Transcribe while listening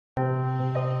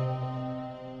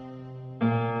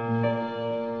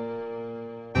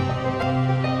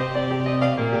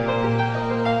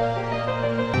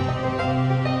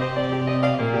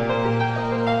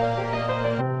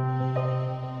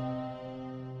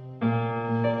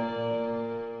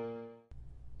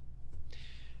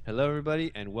Hello,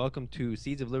 everybody, and welcome to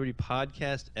Seeds of Liberty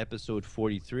Podcast, episode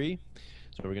 43.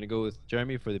 So we're going to go with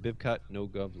Jeremy for the BibCut No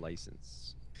Gov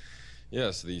license.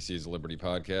 Yes, the Seeds of Liberty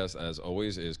podcast, as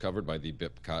always, is covered by the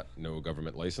BIPCOT No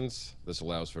Government License. This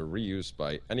allows for reuse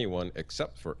by anyone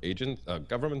except for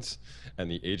governments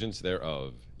and the agents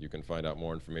thereof. You can find out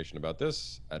more information about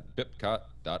this at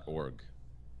bipcot.org.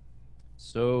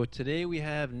 So today we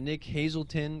have Nick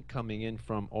Hazelton coming in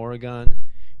from Oregon.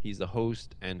 He's the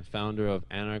host and founder of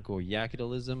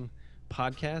Anarcho-Yakitalism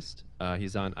Podcast.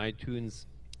 He's on iTunes,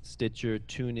 Stitcher,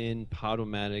 TuneIn,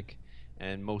 Podomatic,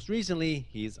 and most recently,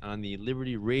 he's on the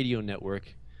Liberty Radio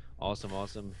Network.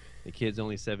 Awesome. The kid's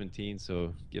only 17,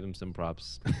 so give him some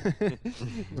props.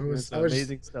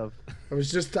 Amazing stuff. I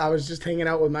was just hanging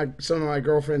out with some of my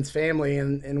girlfriend's family,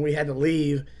 and we had to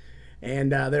leave,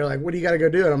 and they're like, "What do you got to go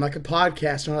do?" And I'm like, "A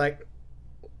podcast." And they're like,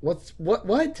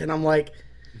 "What?" And I'm like,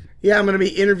 "Yeah, I'm going to be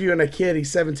interviewing a kid.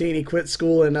 He's 17. He quit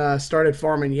school and started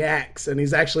farming yaks, and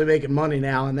he's actually making money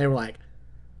now." And they were like,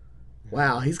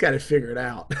 "Wow, he's got it figured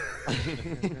out."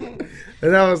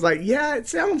 And I was like, "Yeah, it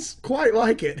sounds quite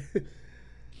like it."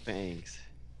 Thanks.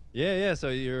 Yeah. So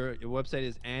your website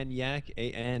is anyak,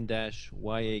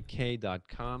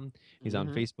 an-yak.com. He's on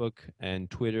Facebook and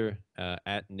Twitter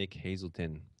at Nick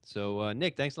Hazelton. So,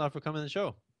 Nick, thanks a lot for coming on the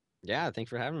show. Yeah, thanks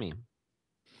for having me.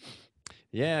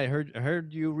 Yeah, I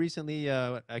heard you recently.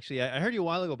 Actually, I heard you a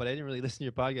while ago, but I didn't really listen to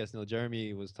your podcast. No,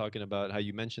 Jeremy was talking about how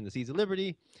you mentioned the Seeds of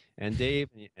Liberty, and Dave,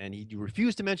 and you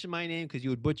refused to mention my name because you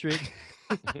would butcher it.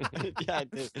 Yeah, I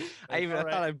did. I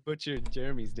thought I butchered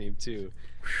Jeremy's name too.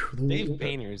 Dave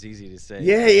Painter is easy to say.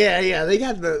 Yeah.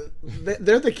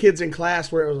 They're the kids in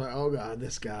class where it was like, "Oh God,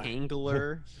 this guy."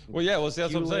 Angler. Well, yeah, that's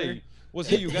what I'm saying. Well,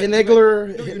 see, you did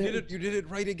it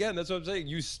right again. That's what I'm saying.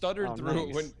 You stuttered through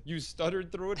it when you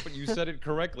stuttered through it, but you said it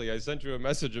correctly. I sent you a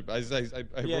message. I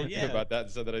wrote you about that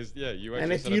and said that you.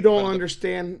 And if you don't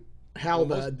understand how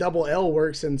the double L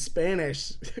works in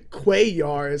Spanish,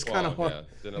 Cuellar is kind of hard. Yeah,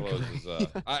 Danilo's is.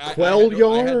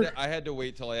 I had to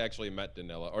wait till I actually met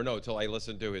Danilo, till I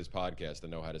listened to his podcast to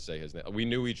know how to say his name. We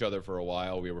knew each other for a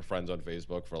while. We were friends on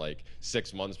Facebook for like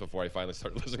 6 months before I finally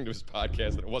started listening to his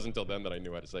podcast, and it wasn't until then that I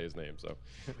knew how to say his name. So,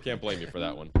 can't blame you for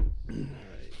that one.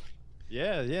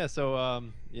 Yeah. So,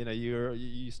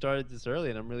 you started this early,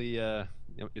 and I'm really,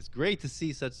 it's great to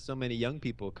see so many young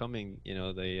people coming,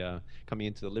 coming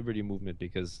into the liberty movement,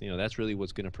 because, that's really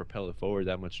what's going to propel it forward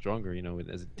that much stronger,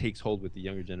 as it takes hold with the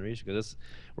younger generation, because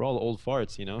we're all old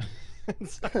farts,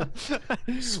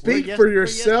 Speak for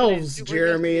yourselves,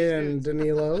 Jeremy and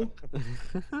Danilo.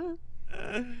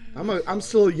 I'm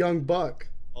still a young buck.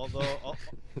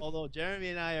 Although Jeremy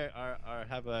and I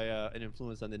have an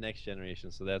influence on the next generation,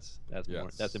 so that's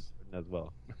important as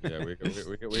well. Yeah, we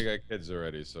got kids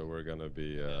already, so we're gonna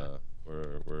be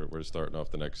we're starting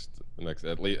off the next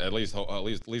at least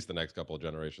the next couple of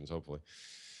generations, hopefully.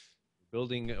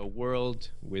 Building a world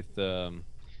with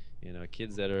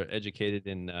kids that are educated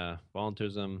in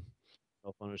volunteerism,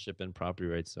 self-ownership, and property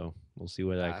rights. So we'll see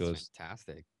where that goes.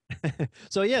 Fantastic.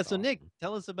 So Nick,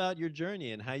 tell us about your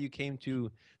journey and how you came to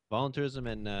volunteerism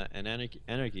and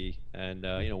anarchy, and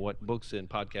what books and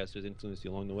podcasters influenced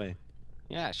you along the way.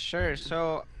 Yeah, sure.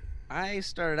 So I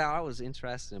was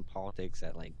interested in politics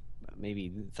at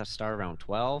maybe start around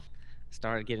 12.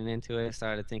 Started getting into it,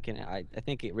 started thinking. I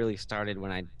think it really started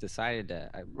when I decided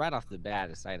right off the bat,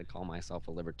 decided to call myself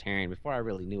a libertarian before I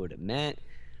really knew what it meant.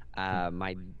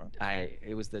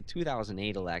 It was the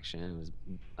 2008 election. It was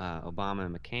Obama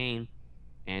and McCain,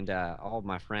 and all of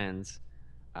my friends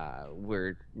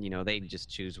were, they just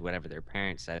choose whatever their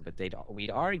parents said, but we'd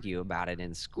argue about it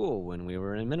in school when we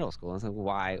were in middle school. I was like,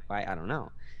 why? I don't know.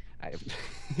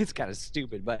 It's kind of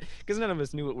stupid, but because none of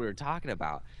us knew what we were talking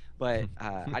about. But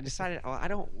I decided, I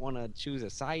don't want to choose a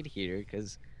side here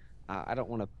because I don't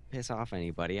want to piss off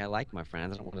anybody. I like my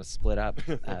friends. I don't want to split up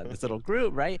this little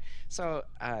group, right? So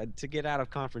to get out of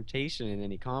confrontation and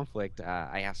any conflict,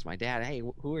 I asked my dad, "Hey,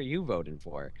 who are you voting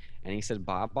for?" And he said,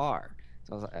 "Bob Barr."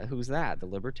 So I was like, "Who's that?" "The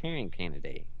libertarian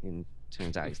candidate." And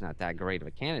turns out he's not that great of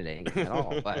a candidate at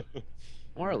all, but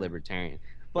or a libertarian.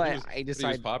 But I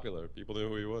decided he was popular. People knew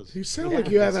who he was. You sound like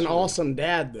you have an awesome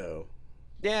dad, though.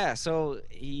 Yeah, so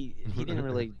he didn't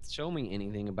really show me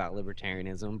anything about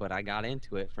libertarianism, but I got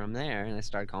into it from there, and I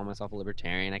started calling myself a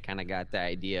libertarian. I kind of got the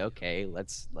idea, okay,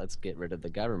 let's get rid of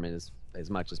the government as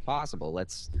much as possible.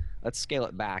 Let's scale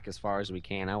it back as far as we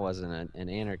can. I wasn't an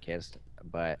anarchist,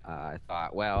 but I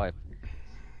thought, well,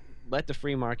 let the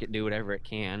free market do whatever it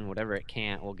can. Whatever it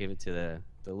can't, we'll give it to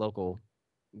the local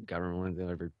government,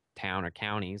 whatever town or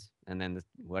counties, and then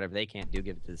whatever they can't do,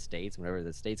 give it to the states. Whatever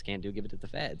the states can't do, give it to the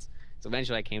feds. So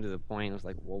eventually I came to the point, I was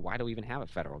like, well, why do we even have a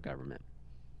federal government?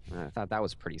 I thought that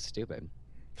was pretty stupid.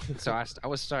 So I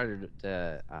was started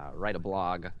to write a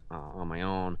blog on my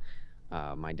own.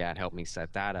 My dad helped me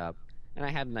set that up, and I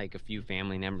had like a few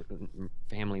family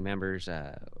members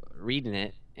reading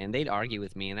it, and they'd argue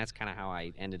with me, and that's kind of how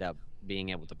I ended up being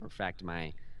able to perfect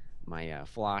my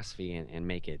philosophy and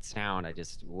make it sound. I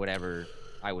just, whatever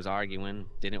I was arguing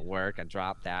didn't work, I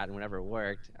dropped that, and whatever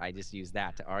worked, I just used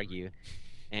that to argue.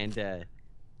 And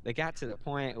they got to the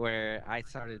point where I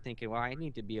started thinking, well, I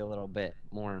need to be a little bit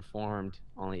more informed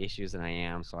on the issues than I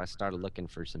am. So I started looking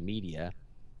for some media.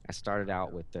 I started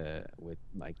out with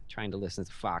like trying to listen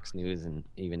to Fox News and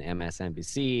even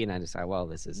MSNBC, and I decided, well,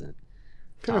 this isn't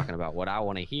talking about what I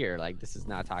want to hear. Like, this is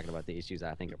not talking about the issues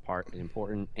I think are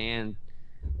important, and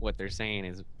what they're saying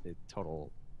is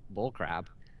total bullcrap.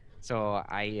 So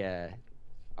I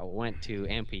went to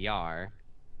NPR.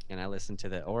 And I listened to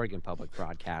the Oregon Public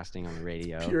Broadcasting on the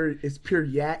radio. It's pure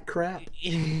yak crap.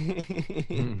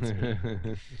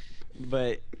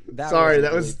 But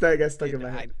that got stuck in my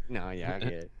head. No, yeah, I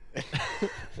get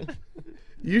it.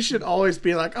 You should always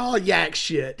be like, oh, yak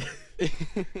shit.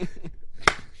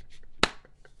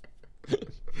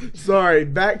 Sorry,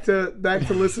 back to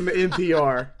listen to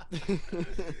NPR.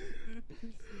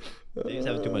 Dave's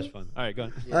having too much fun. All right, go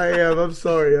on. I am. I'm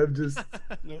sorry. I'm just.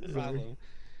 No problem.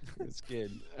 It's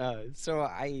good. So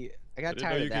I got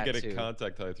tired of that too. I didn't know you could get a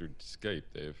contact high through Skype,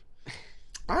 Dave.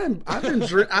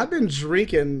 I've been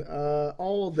drinking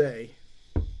all day.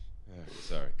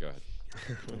 Sorry, go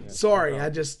ahead. Sorry, I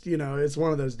just it's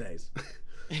one of those days.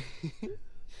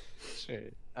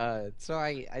 Sure. So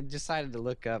I decided to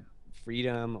look up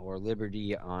freedom or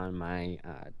liberty on my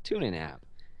TuneIn app,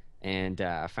 and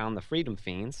I found the Freedom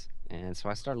Feens, and so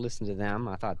I started listening to them.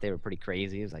 I thought they were pretty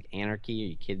crazy. It was like anarchy. Are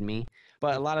you kidding me?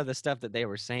 But a lot of the stuff that they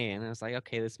were saying, I was like,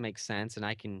 okay, this makes sense, and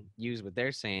I can use what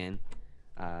they're saying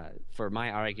for my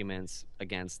arguments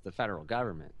against the federal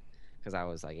government, because I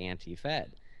was like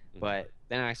anti-Fed. Mm-hmm. But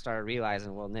then I started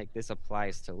realizing, well, Nick, this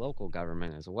applies to local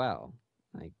government as well.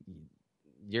 Like,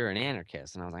 you're an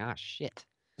anarchist, and I was like, oh shit,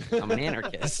 I'm an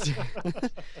anarchist. So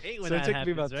it took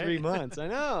me about 3 months. I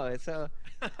know. So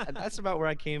that's about where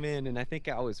I came in, and I think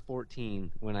I was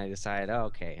 14 when I decided, oh,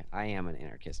 okay, I am an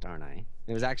anarchist, aren't I?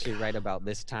 It was actually right about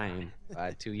this time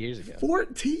 2 years ago.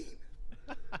 14?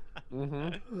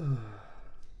 Mm-hmm.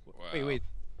 Wow.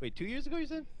 Wait, 2 years ago you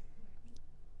said?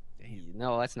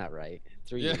 No, that's not right.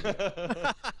 3 years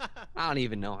ago. I don't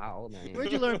even know how old I am.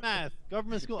 Where'd you learn math?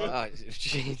 Government school? Oh,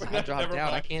 jeez, I dropped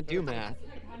out. I can't do math.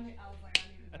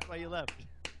 That's why you left.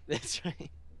 That's right.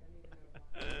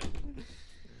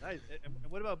 Nice.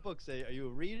 What about books? Are you a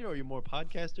reader or are you more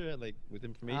podcaster, like with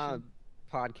information?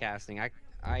 Podcasting.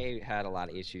 I had a lot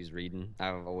of issues reading.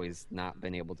 I've always not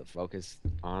been able to focus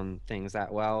on things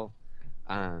that well.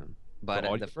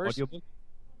 But the first audiobook?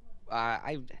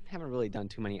 I haven't really done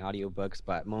too many audiobooks,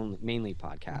 but mainly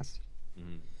podcasts.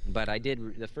 Mm-hmm. But I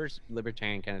did, the first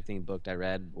libertarian kind of thing book I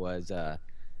read was I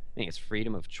think it's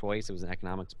Freedom of Choice. It was an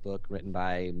economics book written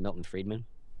by Milton Friedman.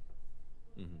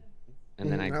 Mm-hmm.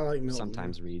 And then I like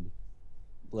sometimes read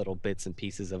little bits and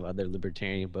pieces of other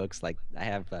libertarian books. Like I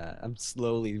have, I'm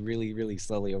slowly, really, really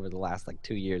slowly over the last like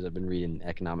 2 years, I've been reading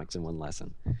Economics in One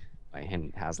Lesson by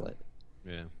Henry Hazlitt.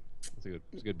 Yeah. It's a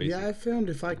good basic. Yeah, I found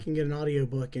if I can get an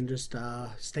audiobook and just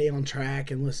stay on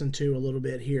track and listen to a little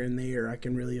bit here and there, I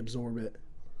can really absorb it.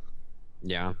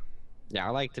 Yeah. Yeah, I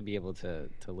like to be able to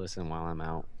listen while I'm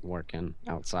out working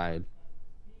outside.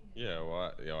 Yeah,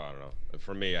 well, I don't know.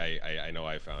 For me, I know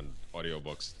I found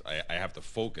audiobooks. I have to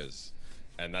focus,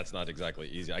 and that's not exactly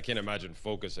easy. I can't imagine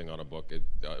focusing on a book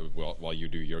while you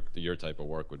do your type of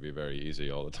work would be very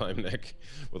easy all the time, Nick.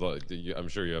 I'm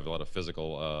sure you have a lot of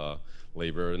physical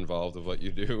labor involved with what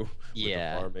you do with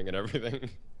the farming and everything.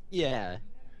 Yeah,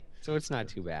 so it's not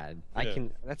too bad. Yeah. I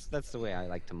can. That's the way I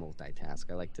like to multitask.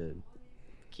 I like to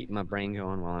keep my brain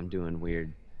going while I'm doing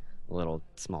weird little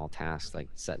small tasks like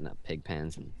setting up pig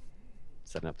pens and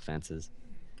setting up fences.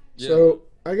 Yeah. So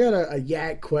I got a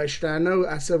yak question. I know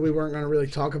I said we weren't going to really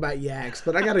talk about yaks,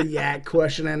 but I got a yak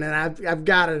question, and I've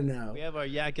got to know. We have our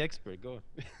yak expert. Go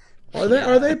on.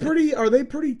 Are they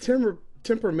pretty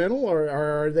temperamental, or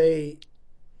are they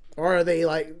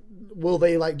like, will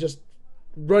they like just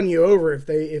run you over if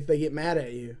they get mad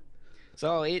at you?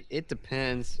 So it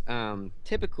depends.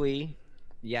 Typically,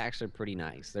 yaks are pretty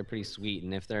nice. They're pretty sweet,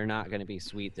 and if they're not going to be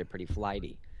sweet, they're pretty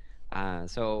flighty.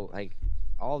 So like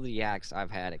all the yaks I've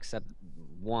had except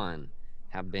one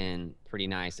have been pretty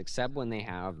nice, except when they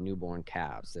have newborn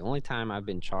calves. The only time I've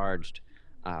been charged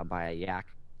by a yak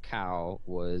cow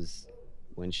was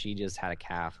when she just had a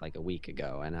calf like a week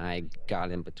ago, and I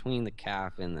got in between the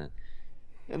calf and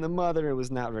And the mother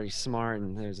was not very smart,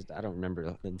 and I don't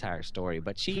remember the entire story,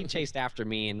 but she chased after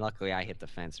me, and luckily I hit the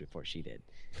fence before she did.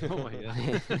 Oh my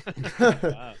god.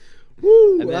 Wow.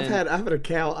 Woo! And then- I've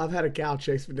had a cow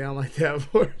chase me down like that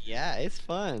before. Yeah, it's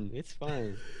fun. It's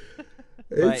fun.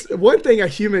 It's one thing a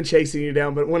human chasing you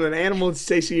down, but when an animal is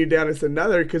chasing you down, it's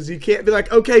another because you can't be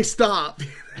like, okay, stop.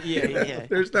 Yeah.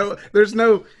 There's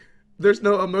no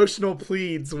emotional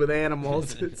pleads with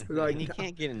animals. It's like And you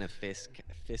can't get in a fist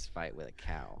fight with a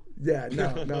cow. yeah,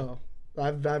 no.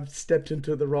 I've stepped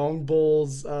into the wrong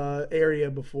bull's area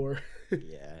before.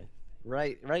 Yeah.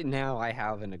 Right now I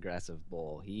have an aggressive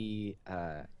bull. He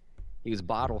was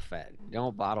bottle fed.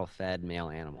 Don't bottle fed male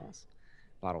animals.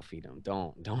 Bottle feed them.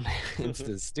 Don't. It's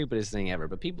the stupidest thing ever.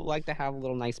 But people like to have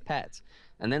little nice pets,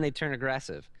 and then they turn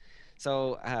aggressive.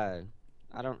 So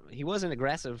he wasn't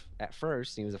aggressive at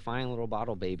first. He was a fine little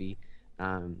bottle baby.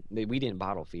 We didn't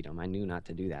bottle feed him. I knew not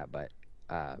to do that, but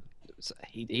so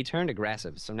he turned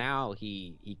aggressive. So now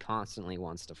he constantly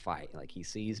wants to fight. Like he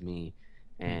sees me,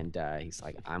 and he's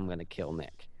like, "I'm gonna kill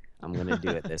Nick. I'm gonna do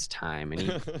it this time."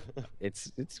 And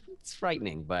it's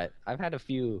frightening. But I've had a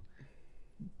few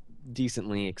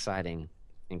decently exciting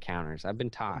encounters. I've been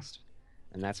tossed,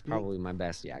 and that's probably my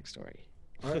best yak story.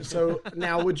 All right, so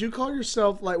now, would you call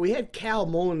yourself like we had Cal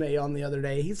Molinay on the other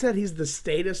day? He said he's the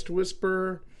statist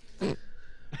whisperer. Do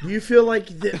you feel like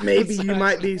that maybe you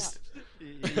might be?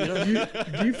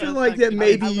 Do you feel like that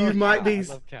maybe you might be? I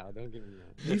love cow. Don't get me wrong.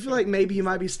 Do you feel like maybe you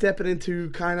might be stepping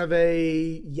into kind of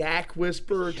a yak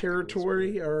whisperer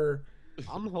territory, or?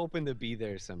 I'm hoping to be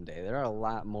there someday. There are a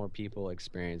lot more people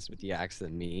experienced with yaks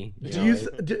than me.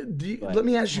 Let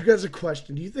me ask you guys a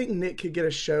question. Do you think Nick could get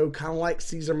a show kind of like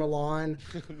Caesar Milan,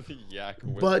 The Yak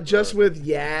but just with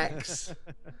yaks,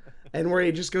 and where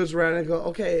he just goes around and go,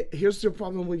 okay, here's the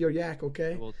problem with your yak,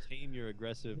 okay? We'll tame your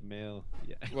aggressive male.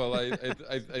 Yeah. Well, I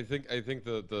think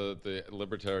the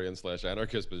libertarian /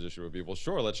 anarchist position would be, well,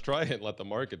 sure, let's try it and let the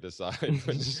market decide.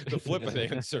 The flippant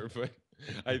answer, but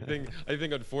I think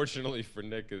unfortunately for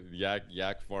Nick,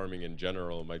 yak farming in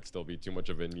general might still be too much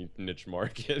of a niche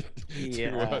market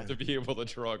to be able to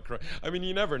draw. I mean,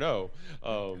 you never know.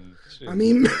 I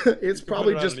mean, it's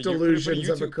probably just put delusions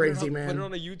of a crazy man. Put it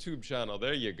on a YouTube channel.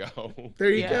 There you go. There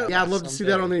you go. Yeah, I'd love to see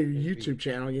that on the Maybe. YouTube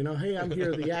channel. You know, hey, I'm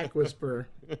here, the Yak Whisperer.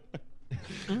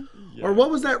 Or what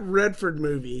was that Redford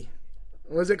movie?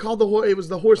 Was it called It was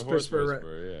the Horse Whisperer.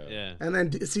 Whisperer, yeah. Yeah. And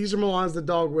then Caesar Milan's the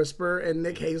Dog Whisperer, and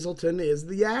Nick Hazelton is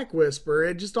the Yak Whisperer.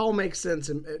 It just all makes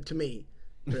sense to me.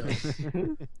 Really.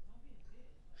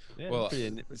 Yeah, Well,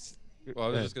 pretty- Well, I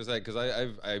was just gonna say because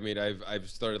I've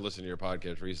started listening to your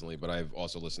podcast recently, but I've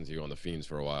also listened to you on the Feens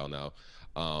for a while now.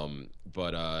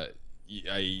 But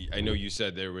I know you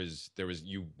said there was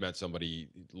you met somebody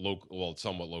local, well,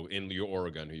 somewhat low in your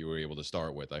Oregon who you were able to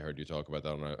start with. I heard you talk about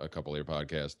that on a couple of your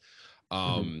podcasts.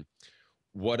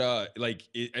 What I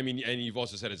mean, and you've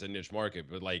also said it's a niche market,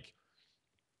 but like,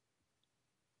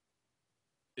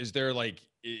 is there like,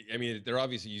 I mean, they're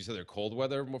obviously, you said they're cold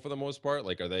weather for the most part.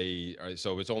 Like,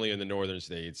 so it's only in the northern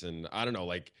states, and I don't know,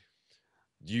 like,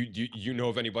 do you know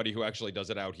of anybody who actually does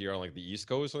it out here on like the East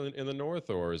Coast in the north,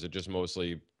 or is it just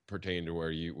mostly pertain to where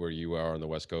you are on the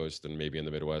West Coast and maybe in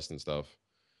the Midwest and stuff?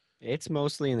 It's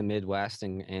mostly in the Midwest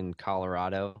and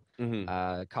Colorado.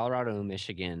 Mm-hmm. Colorado and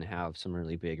Michigan have some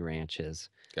really big ranches.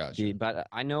 Gotcha. But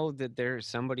I know that there's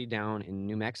somebody down in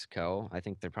New Mexico. I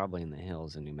think they're probably in the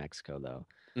hills in New Mexico, though,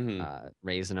 Mm-hmm.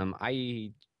 raising them.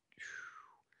 I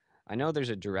know there's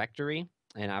a directory,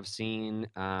 and I've seen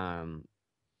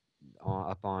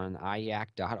up on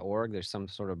iyak.org, there's some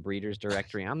sort of breeders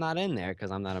directory. I'm not in there because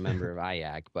I'm not a member of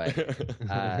IYAK, but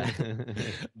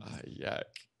Yak.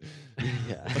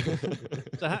 yeah.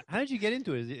 So how did you get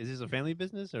into it? Is this a family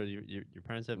business, or your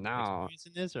parents have No. experience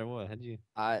in this, or what? How did you?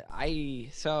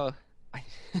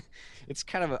 It's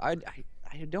kind of I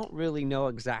don't really know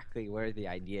exactly where the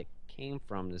idea came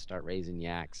from to start raising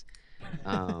yaks,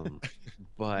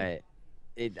 but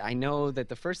I know that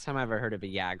the first time I ever heard of a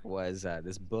yak was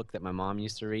this book that my mom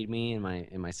used to read me and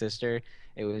my sister.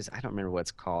 It was, I don't remember what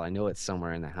it's called. I know it's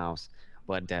somewhere in the house,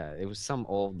 but it was some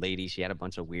old lady. She had a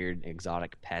bunch of weird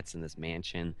exotic pets in this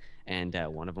mansion, and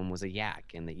one of them was a yak,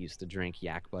 and they used to drink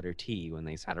yak butter tea when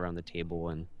they sat around the table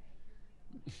and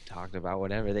talked about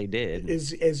whatever they did.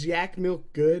 Is yak milk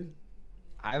good?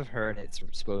 I've heard it's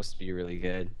supposed to be really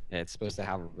good. It's supposed to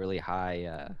have really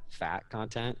high fat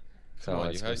content. So Come on,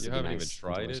 it's you supposed to be haven't even nice and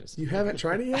tried it? delicious. You haven't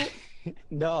tried it yet?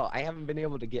 No, I haven't been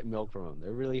able to get milk from them.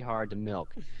 They're really hard to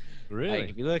milk. Really? Like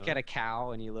if you look at a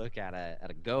cow and you look at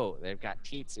a goat, they've got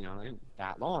teats, they're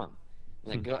that long.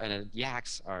 And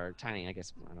yaks are tiny. I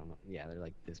guess I don't know. Yeah, they're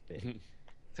like this big.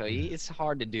 So it's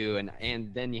hard to do,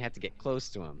 and then you have to get close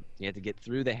to him. You have to get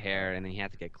through the hair, and then you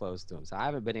have to get close to him. So I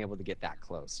haven't been able to get that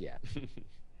close yet.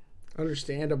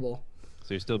 Understandable.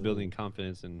 So you're still building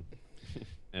confidence and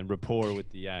rapport with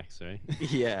the yaks, right?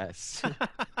 Yes.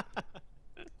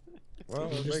 Well,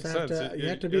 You it just makes have sense. to. You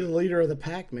have to be the leader of the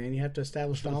pack, man. You have to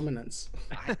establish dominance.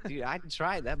 Dude, I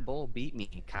tried. That bull beat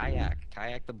me.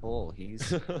 Kayak the bull.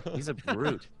 He's a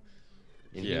brute,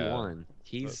 and he Yeah. won.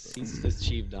 He's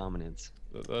achieved dominance.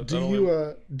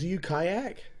 Do you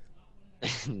kayak?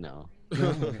 No.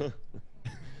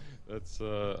 That's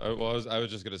I was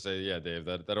just gonna say, yeah, Dave.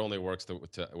 That only works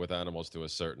with animals to a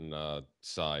certain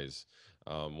size.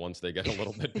 Once they get a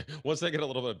little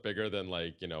bit bigger than,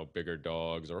 like, bigger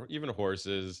dogs or even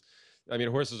horses. I mean,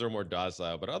 horses are more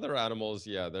docile, but other animals,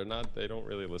 yeah, they don't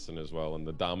really listen as well. And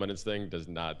the dominance thing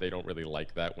they don't really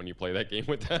like that when you play that game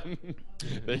with them.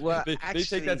 they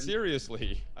take that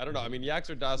seriously. I don't know. I mean, yaks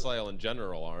are docile in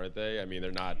general, aren't they? I mean,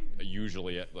 they're not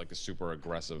usually like a super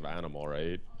aggressive animal,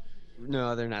 right?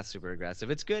 No, they're not super aggressive.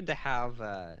 It's good to have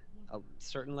a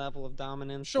certain level of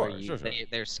dominance. Sure, where sure.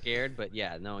 They're scared, but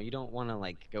yeah, no, you don't want to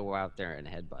like go out there and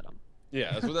headbutt them.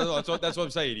 Yeah, that's what I'm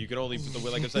saying. You can only,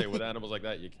 like I say, with animals like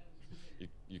that,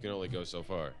 you can only go so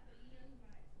far.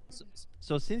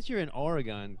 So since you're in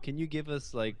Oregon, can you give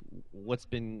us like what's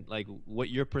been like what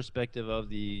your perspective of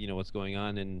the what's going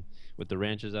on and with the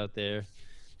ranchers out there?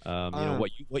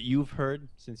 What you've heard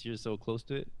since you're so close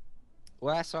to it.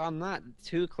 Well, so I'm not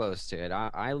too close to it.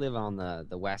 I live on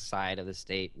the west side of the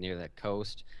state near the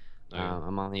coast.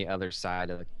 I'm on the other side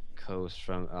of the coast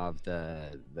of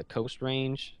the coast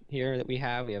range here that we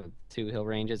have. We have 2 hill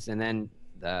ranges, and then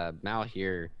the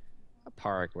Malheur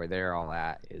Park where they're all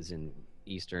at is in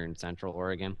eastern central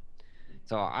Oregon.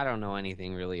 So I don't know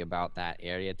anything really about that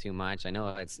area too much. I know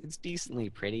it's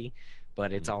decently pretty,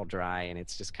 but it's all dry and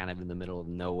it's just kind of in the middle of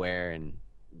nowhere, and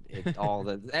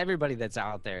everybody that's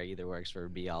out there either works for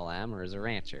BLM or is a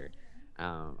rancher.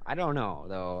 I don't know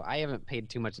though. I haven't paid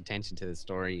too much attention to the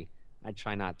story. I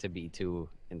try not to be too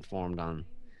informed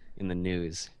in the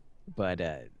news, but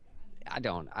I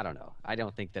don't know. I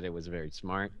don't think that it was very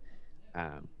smart.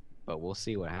 But we'll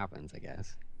see what happens, I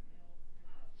guess.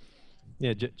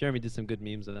 Yeah, Jeremy did some good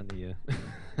memes on the.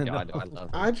 I love.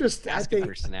 I think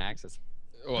for snacks.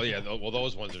 Well, yeah,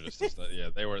 those ones are just yeah.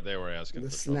 They were asking the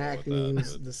for snack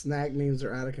memes. The snack memes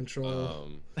are out of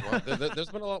control. Well, there's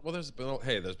been a lot. Well, there's been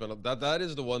that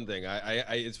is the one thing.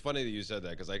 It's funny that you said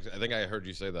that because I think I heard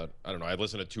you say that. I don't know. I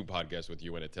listened to 2 podcasts with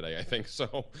you in it today. I think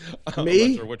so. I'm Me?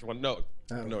 not sure which one. No,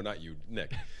 not you,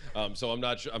 Nick. So I'm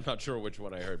not sure which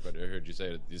one I heard, but I heard you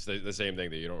say the same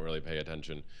thing, that you don't really pay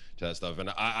attention to that stuff.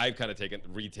 And I've kind of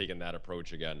retaken that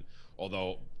approach again.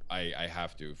 Although I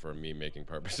have to, for me making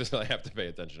purposes, I have to pay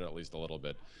attention at least a little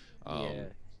bit. Yeah.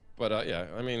 But yeah,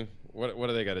 I mean, what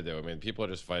do they got to do? I mean, people are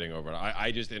just fighting over it.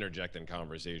 I just interject in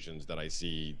conversations that I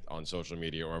see on social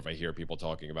media, or if I hear people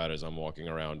talking about it as I'm walking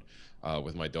around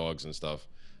with my dogs and stuff.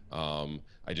 I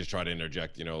just try to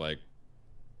interject, like,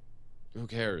 who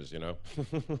cares,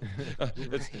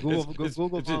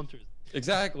 Google prompters.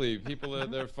 Exactly. People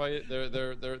they're fighting. They're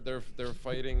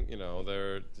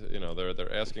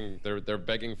asking. They're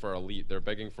begging for a leash. They're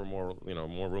begging for more.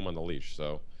 More room on the leash.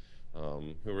 So,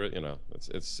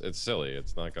 it's silly.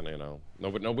 It's not gonna.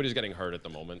 Nobody's getting hurt at the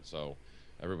moment. So,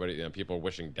 everybody. People are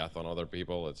wishing death on other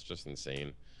people. It's just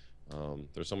insane.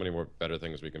 There's so many more better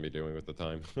things we can be doing with the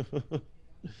time.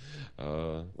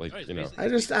 I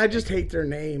just hate their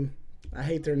name. I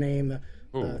hate their name.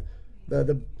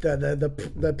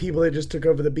 The people that just took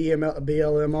over the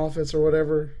BLM office or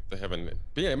whatever. They haven't.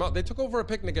 They took over a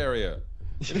picnic area.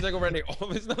 They didn't take over any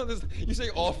office. No, you say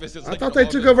office. It's I like thought they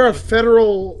took over a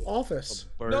federal office.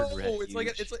 No, it's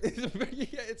like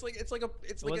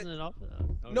Wasn't it office?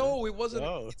 No, it wasn't.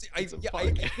 Oh,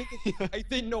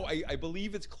 I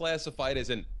believe it's classified as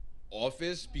an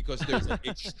office because there's a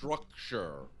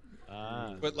structure.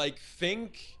 But like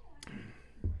think.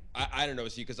 I don't know.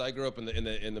 See, because I grew up in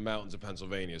the mountains of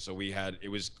Pennsylvania, so it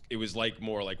was like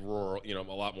more like rural, a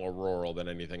lot more rural than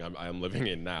anything I'm living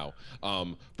in now.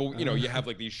 But you have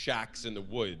like these shacks in the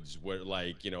woods where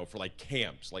like for like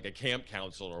camps, like a camp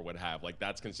counselor would have, like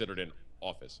that's considered an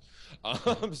office.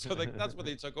 So like that's what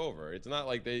they took over. It's not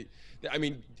like I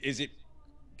mean, is it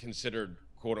considered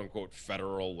quote unquote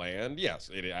federal land? Yes,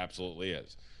 it absolutely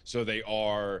is. So they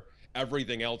are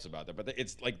everything else about that, but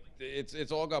it's like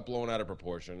it's all got blown out of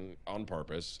proportion on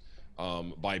purpose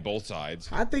by both sides.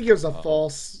 I think it was a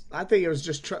false. I think it was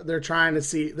just they're trying to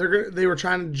see. They were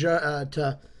trying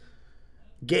to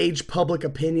gauge public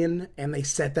opinion, and they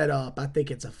set that up. I think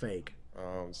it's a fake.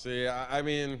 See, I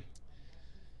mean,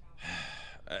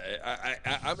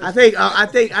 I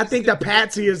think the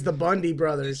Patsy is the Bundy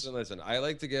brothers. Listen. I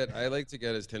like to get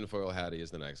as tinfoil hatty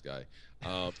as the next guy.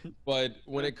 But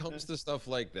when it comes to stuff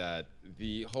like that,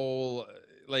 the whole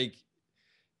like.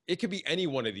 It could be any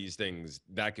one of these things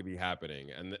that could be happening,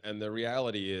 and the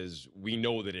reality is we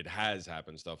know that it has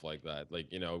happened, stuff like that. Like,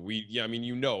 I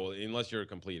mean, unless you're a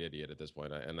complete idiot at this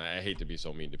point. And I hate to be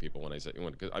so mean to people when I say,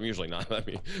 because I'm usually not that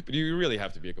mean, but you really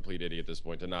have to be a complete idiot at this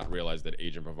point to not realize that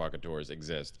agent provocateurs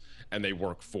exist and they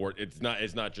work for it's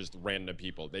not just random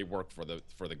people. They work for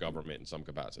the government in some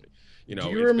capacity. Do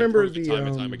you remember the time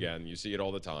and time again? You see it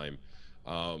all the time.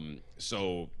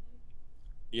 So.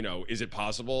 Is it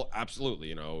possible?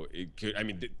 Absolutely. It could. I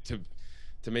mean,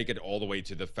 to make it all the way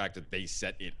to the fact that they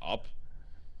set it up.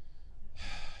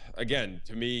 Again,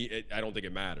 to me, I don't think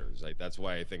it matters. Like, that's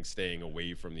why I think staying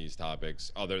away from these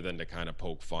topics, other than to kind of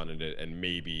poke fun at it and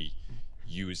maybe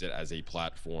use it as a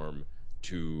platform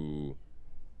to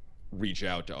reach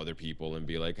out to other people and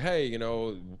be like, hey,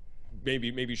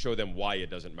 maybe show them why it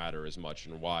doesn't matter as much,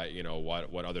 and why,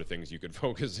 what other things you could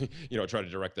focus, try to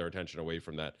direct their attention away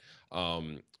from that.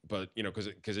 But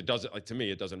because it doesn't, like, to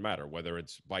me, it doesn't matter whether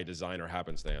it's by design or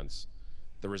happenstance.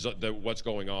 The result, what's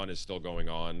going on is still going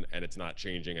on, and it's not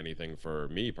changing anything for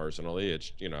me personally.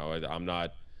 It's, I'm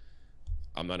not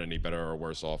any better or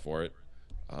worse off for it.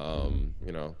 I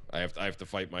have to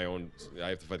fight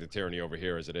the tyranny over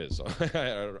here as it is. So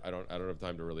I don't have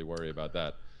time to really worry about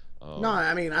that. No,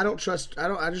 I mean, I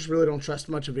just really don't trust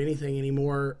much of anything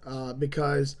anymore,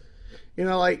 because,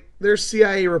 like, there's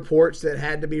CIA reports that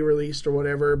had to be released or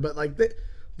whatever, but, like,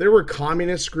 there were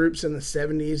communist groups in the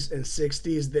 70s and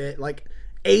 60s that, like,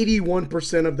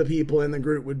 81% of the people in the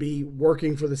group would be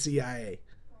working for the CIA.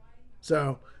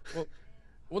 So...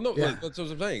 Well, no, yeah. That's what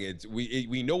I'm saying.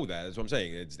 We know that. That's what I'm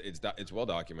saying. It's well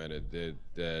documented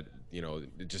that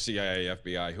just CIA,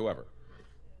 FBI, whoever.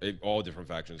 All different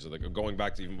factions, going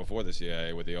back to even before the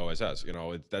CIA with the OSS.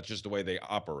 That's just the way they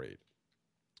operate,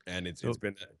 and it's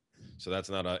been. So that's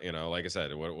not a like I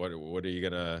said. What are you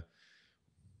gonna?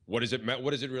 What does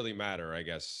it really matter? I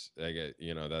guess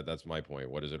that's my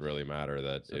point. What does it really matter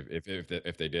that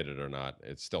if they did it or not?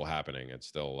 It's still happening. It's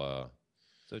still.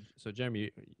 So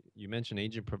Jeremy, you mentioned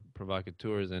agent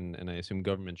provocateurs, and I assume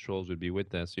government trolls would be with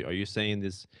that. So are you saying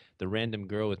the random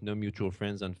girl with no mutual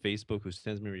friends on Facebook who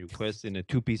sends me requests in a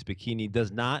two-piece bikini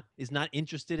is not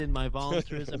interested in my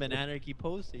voluntarism and anarchy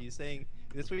posts? Are you saying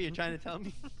that's what you're trying to tell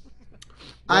me?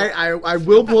 I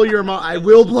will blow your mind. I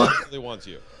will blow. Really wants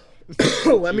you.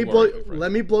 Let me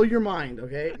blow your mind.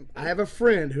 Okay, I have a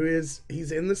friend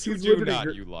he's in the Seeds of Liberty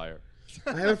group. You liar.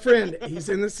 I have a friend. He's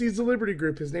in the Seeds of Liberty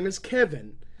group. His name is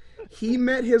Kevin. He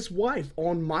met his wife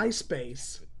on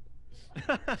MySpace.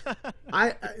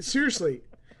 Seriously,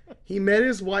 he met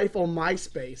his wife on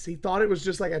MySpace. He thought it was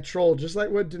just like a troll, just like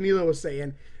what Danilo was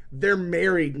saying. They're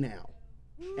married now,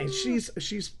 and she's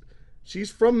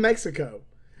from Mexico.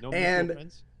 No and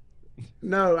friends?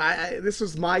 No, this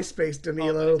was MySpace,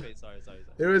 Danilo. Oh, MySpace. Sorry.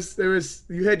 There was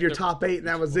you had your top 8 and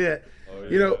that was it. Oh,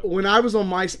 yeah. When I was on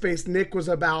MySpace, Nick was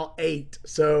about 8,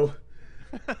 so.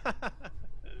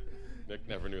 Nick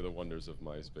never knew the wonders of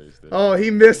MySpace. Oh, he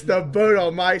missed the boat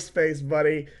on MySpace,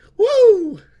 buddy.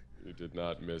 Woo! You did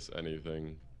not miss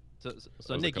anything. So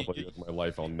Nick, a couple years of my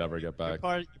life I'll never get back.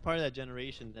 You're part of that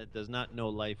generation that does not know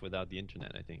life without the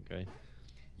internet, I think, right?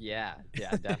 Yeah,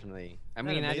 definitely. I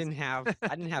mean, I didn't have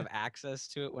access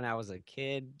to it when I was a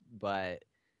kid, but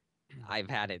I've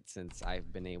had it since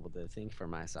I've been able to think for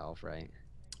myself, right?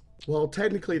 Well,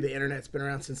 technically the internet's been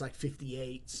around since like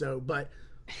 58, so, but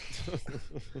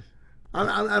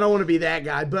I don't want to be that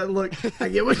guy, but look, I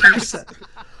get what you're saying.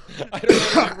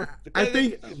 I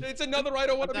think it's another I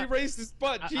don't want to be racist,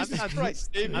 but Jesus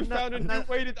Christ, Dave, you found a new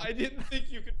way to. I didn't think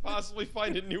you could possibly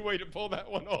find a new way to pull that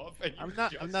one off. I'm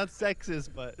not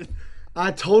sexist, but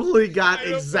I totally got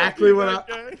exactly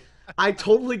what I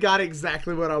totally got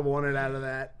exactly what I wanted out of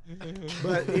that.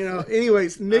 But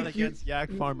anyways, Nick, not against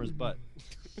yak farmers, but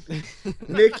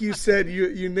Nick, you said you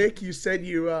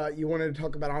wanted to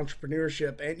talk about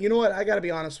entrepreneurship, and you know what? I got to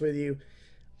be honest with you.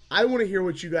 I want to hear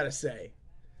what you got to say.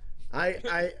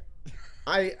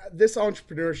 This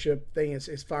entrepreneurship thing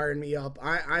is firing me up.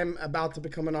 I'm about to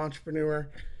become an entrepreneur.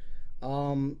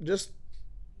 Just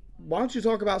why don't you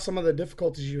talk about some of the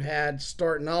difficulties you had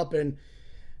starting up and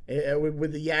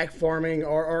with the yak farming,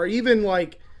 or even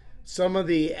like some of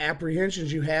the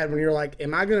apprehensions you had when you're like,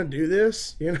 am I going to do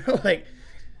this? Like.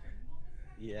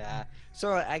 Yeah.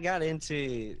 So I got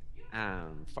into,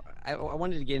 I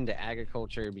wanted to get into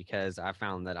agriculture because I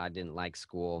found that I didn't like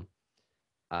school.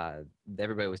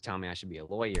 Everybody was telling me I should be a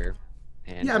lawyer.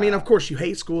 And, yeah, I mean, of course you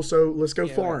hate school, so let's go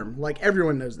farm. Like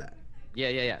everyone knows that.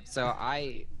 Yeah. So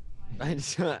I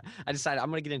decided I'm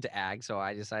gonna get into ag. So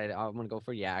I decided I'm gonna go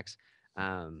for yaks.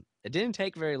 It didn't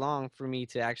take very long for me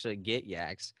to actually get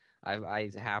yaks. I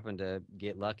happened to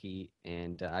get lucky,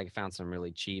 and I found some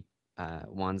really cheap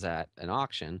ones at an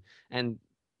auction. And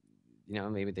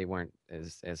maybe they weren't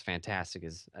as fantastic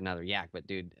as another yak, but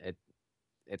dude,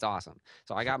 it's awesome.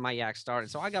 So I got my yak started.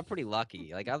 So I got pretty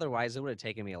lucky. Like otherwise, it would have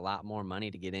taken me a lot more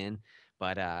money to get in.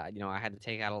 But I had to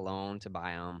take out a loan to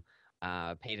buy them.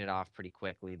 Paid it off pretty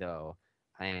quickly though,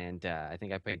 and I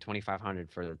think I paid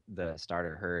 2,500 for the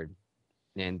starter herd.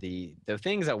 And the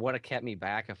things that would have kept me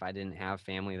back if I didn't have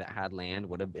family that had land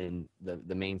would have been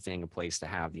the main thing, a place to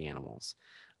have the animals.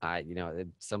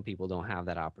 Some people don't have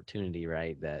that opportunity,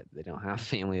 right? That they don't have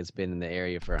family that's been in the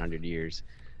area for 100 years,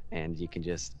 and you can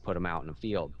just put them out in the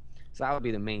field. So that would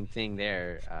be the main thing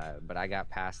there. But I got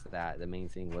past that. The main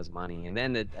thing was money, and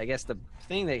then I guess the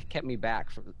thing that kept me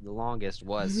back for the longest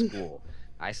was school.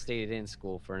 I stayed in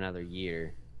school for another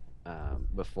year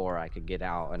before I could get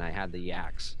out, and I had the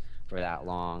yaks for that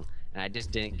long, and I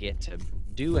just didn't get to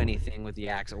do anything with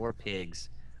yaks or pigs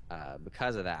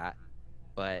because of that.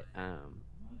 But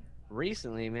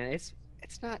recently, man, it's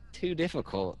not too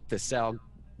difficult to sell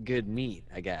good meat,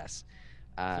 I guess.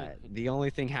 The only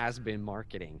thing has been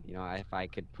marketing. If I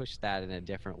could push that in a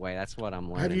different way, that's what I'm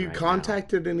learning. Have you right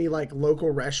contacted any like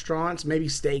local restaurants, maybe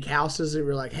steakhouses that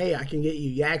were like, "Hey, I can get you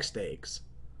yak steaks"?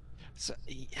 So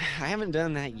I haven't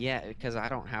done that yet because I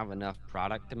don't have enough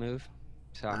product to move.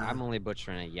 So I'm only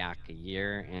butchering a yak a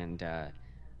year, and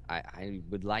I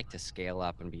would like to scale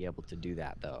up and be able to do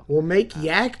that though. Well, make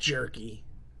yak jerky.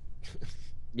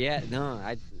 Yeah, no,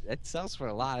 it sells for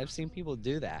a lot. I've seen people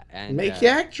do that, and Make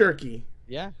yak jerky.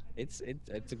 Yeah, it's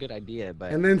a good idea,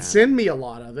 but and then send me a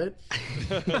lot of it,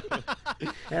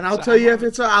 and I'll tell you if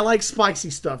it's. I like spicy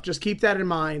stuff. Just keep that in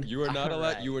mind. You are not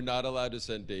allowed. Right. You are not allowed to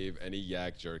send Dave any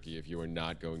yak jerky if you are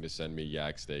not going to send me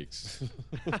yak steaks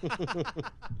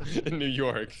in New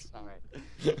York.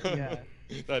 Sorry. Yeah,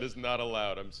 that is not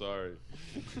allowed. I'm sorry.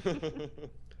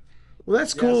 Well,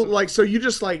 that's cool. Yeah, so you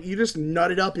just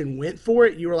nutted up and went for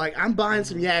it. You were like, I'm buying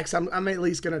some yaks. I'm at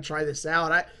least gonna try this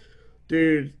out.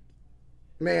 Dude.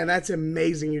 Man, that's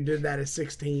amazing you did that at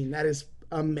 16. That is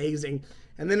amazing.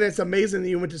 And then it's amazing that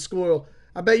you went to school.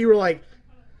 I bet you were like,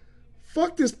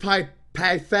 fuck this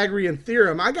Pythagorean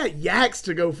theorem. I got yaks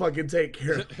to go fucking take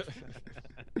care of.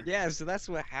 Yeah, so that's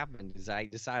what happened is I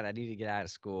decided I need to get out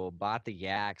of school, bought the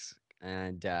yaks,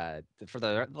 and for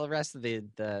the rest of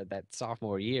that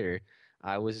sophomore year,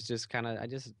 I was just I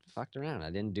just fucked around.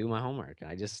 I didn't do my homework, and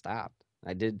I just stopped.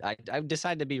 I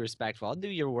decided to be respectful. I'll do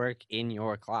your work in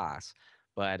your class,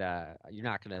 but I'm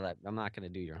not gonna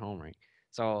do your homework.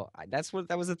 So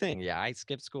that was the thing. Yeah, I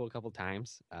skipped school a couple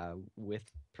times with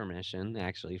permission,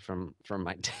 actually, from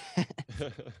my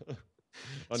dad.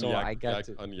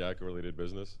 On yak related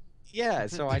business. Yeah,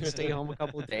 so I'd stay home a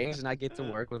couple of days and I get to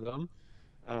work with them.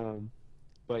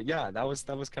 But yeah, that was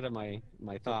kind of my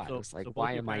thought. So, it's like,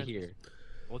 why am I here?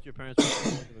 Both your parents were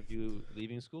supportive of you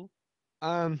leaving school?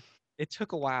 It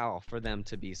took a while for them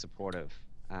to be supportive.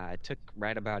 It took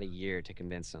right about a year to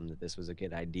convince them that this was a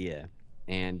good idea.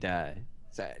 And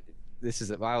so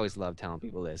I always love telling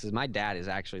people this. My dad is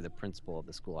actually the principal of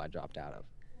the school I dropped out of.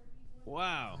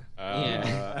 Wow.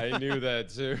 Yeah. I knew that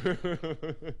too.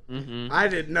 Mm-hmm. I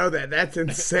didn't know that. That's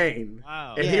insane.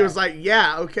 Wow. And he was like,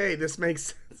 "Yeah, okay, this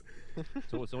makes sense."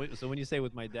 So when you say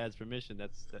with my dad's permission, that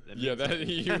you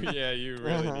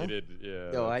really needed.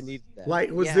 Yeah. No, I need that. Like,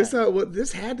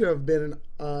 this had to have been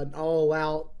an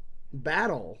all-out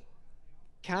battle.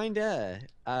 Kinda.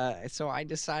 So I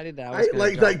decided that I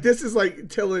was like this is like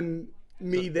telling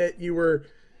me that you were,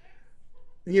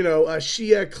 a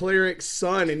Shia cleric's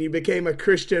son and you became a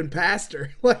Christian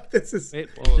pastor. Like, this is. Wait,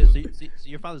 so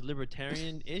your father's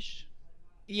libertarian-ish?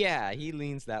 Yeah, he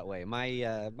leans that way.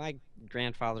 My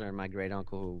grandfather and my great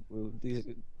uncle,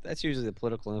 that's usually the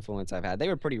political influence I've had. They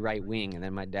were pretty right wing, and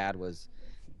then my dad was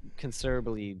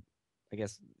considerably, I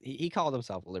guess he called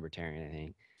himself a libertarian, I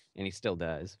think, and he still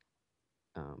does.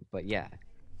 But yeah,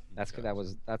 that's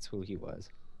who he was.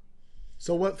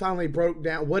 So what finally broke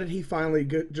down? What did he finally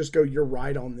just go? You're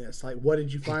right on this. Like, what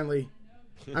did you finally?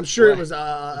 I'm sure it was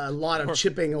a lot of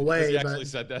chipping away. He actually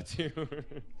said that to you.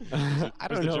 I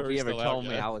don't know if he ever told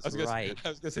me I was right. I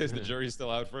was gonna say, is the jury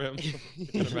still out for him? I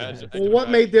can imagine. Well,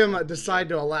 what made them decide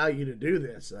to allow you to do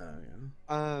this?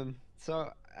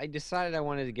 So I decided I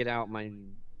wanted to get out my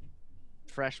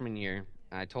freshman year.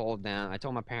 I told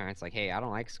my parents, like, hey, I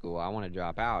don't like school. I want to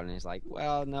drop out. And he's like,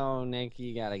 well, no, Nick,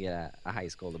 you got to get a high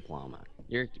school diploma.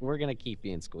 We're going to keep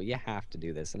you in school. You have to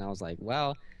do this. And I was like,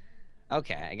 well,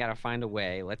 okay, I gotta find a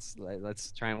way. Let's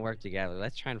try and work together.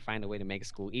 Let's try and find a way to make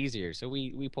school easier. So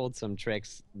we pulled some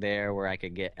tricks there where I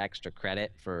could get extra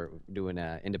credit for doing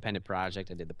an independent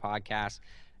project. I did the podcast,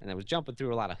 and I was jumping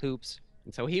through a lot of hoops.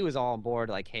 And so he was all on board,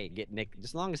 like, hey, get Nick,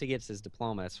 as long as he gets his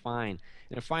diploma, that's fine. And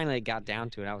then finally it got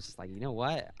down to it. I was just like, you know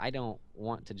what? I don't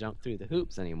want to jump through the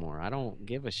hoops anymore. I don't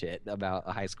give a shit about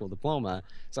a high school diploma.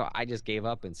 So I just gave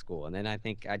up in school. And then I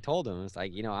think I told him, it's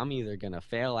like, I'm either going to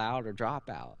fail out or drop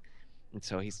out. And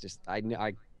so he's just, I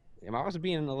was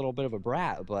being a little bit of a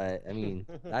brat, but I mean,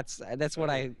 that's what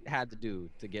I had to do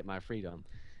to get my freedom.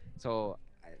 So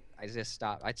I just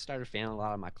stopped. I started failing a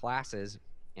lot of my classes,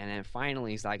 and then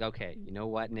finally he's like, okay, you know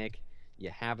what, Nick, you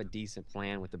have a decent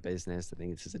plan with the business. I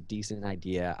think this is a decent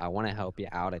idea. I want to help you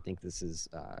out. I think this is,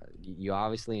 you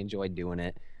obviously enjoyed doing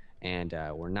it, and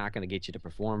we're not going to get you to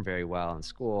perform very well in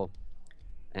school.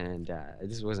 And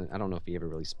this wasn't, I don't know if he ever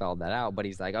really spelled that out, but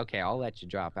he's like, okay, I'll let you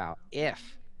drop out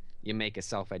if you make a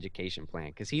self-education plan.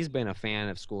 Because he's been a fan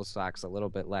of School Sucks a little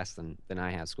bit less than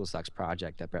I have. School Sucks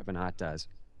Project that Brett Venat does.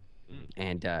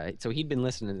 And so he'd been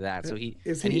listening to that. So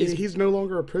he's no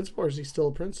longer a principal, or is he still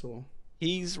a principal?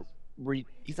 He's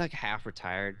like half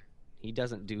retired. He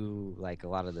doesn't do like a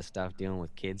lot of the stuff dealing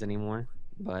with kids anymore,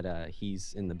 but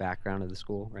he's in the background of the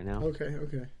school right now. Okay.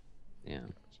 Yeah.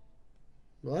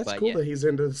 Well, that's cool that he's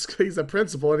he's a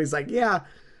principal, and he's like, yeah,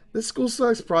 this School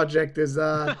Sucks project is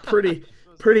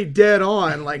pretty dead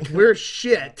on. Like, we're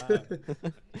shit.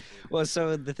 Well,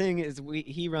 so the thing is,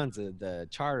 he runs the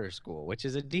charter school, which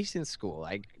is a decent school.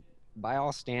 Like, by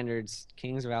all standards,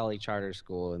 Kings Valley Charter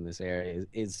School in this area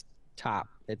is top.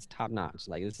 It's top notch.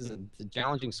 Like, this is a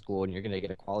challenging school, and you're going to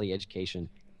get a quality education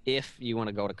if you want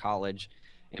to go to college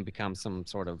and become some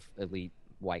sort of elite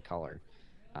white collar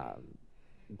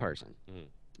person.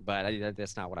 But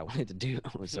that's not what I wanted to do,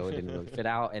 so it didn't really fit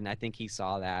out. And I think he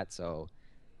saw that, so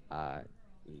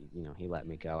he let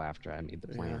me go after I made the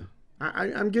plan.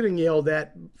 Yeah. I'm getting yelled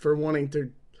at for wanting to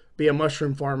be a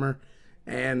mushroom farmer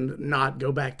and not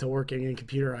go back to working in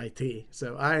computer IT.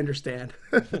 So I understand.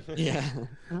 Yeah.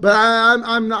 But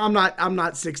I'm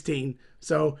not 16.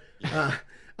 So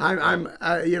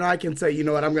I can say, you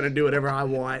know what, I'm going to do whatever I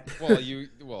want.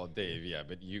 Well, Dave, yeah,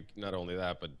 but you, not only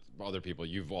that, but other people,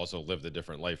 you've also lived a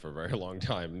different life for a very long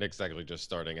time. Nick's actually just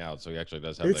starting out, so he actually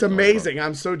does have. It's amazing.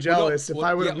 I'm so jealous. If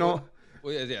I would have known.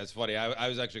 Well, yeah, it's funny. I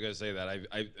was actually going to say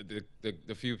that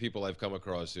the few people I've come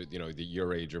across,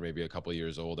 your age or maybe a couple of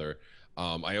years older,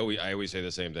 I always say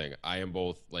the same thing. I am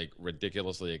both like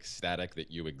ridiculously ecstatic that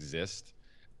you exist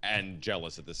and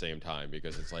jealous at the same time,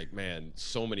 because it's like, man,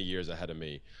 so many years ahead of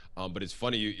me. But it's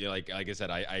funny, you like I said,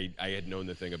 I had known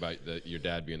the thing about your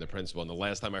dad being the principal, and the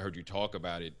last time I heard you talk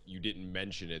about it, you didn't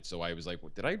mention it, so I was like,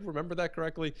 did I remember that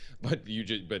correctly? But you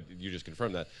just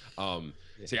confirmed that.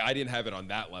 See, I didn't have it on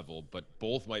that level, but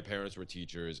both my parents were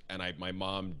teachers, and my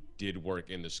mom did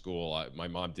work in the school. My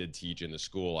mom did teach in the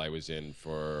school I was in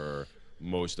for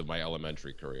most of my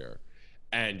elementary career.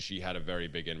 And she had a very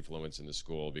big influence in the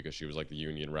school because she was like the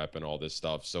union rep and all this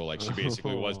stuff. So like she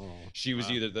basically was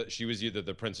either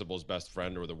the principal's best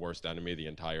friend or the worst enemy the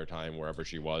entire time wherever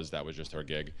she was. That was just her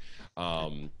gig.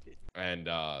 So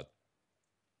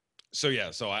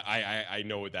yeah, so I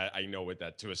know what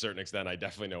that to a certain extent. I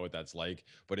definitely know what that's like.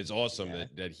 But it's awesome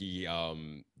that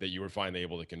you were finally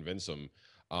able to convince him,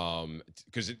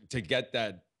 because to get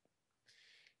that.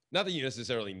 Not that you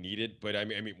necessarily need it, but I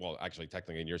mean, well, actually,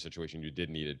 technically, in your situation, you did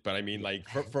need it. But I mean, like,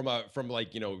 from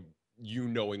like, you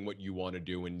knowing what you want to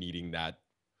do and needing that,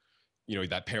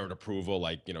 that parent approval,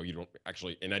 like, you don't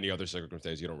actually, in any other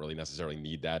circumstance, you don't really necessarily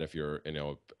need that if you're,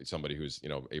 somebody who's,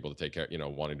 able to take care,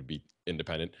 wanting to be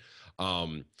independent.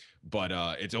 But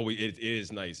it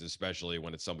is nice, especially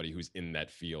when it's somebody who's in that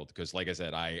field, because, like I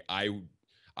said, I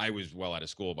was well out of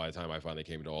school by the time I finally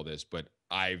came to all this, but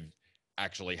I've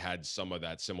actually had some of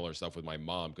that similar stuff with my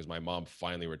mom, because my mom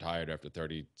finally retired after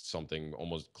 30 something,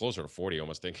 almost closer to 40,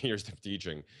 almost 10 years of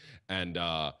teaching. And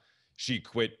she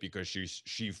quit because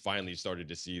she finally started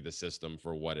to see the system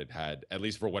for what it had, at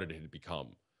least for what it had become.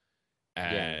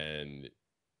 And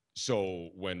so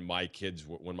when my kids,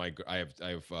 I have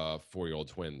 4-year-old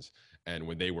twins, and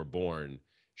when they were born,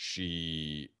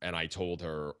 I told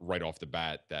her right off the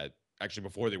bat that, actually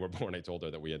before they were born, I told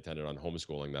her that we intended on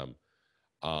homeschooling them.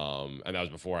 And that was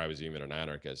before I was even an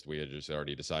anarchist. We had just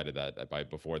already decided that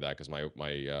before that, because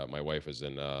my wife was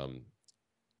in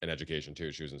education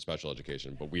too. She was in special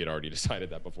education, but we had already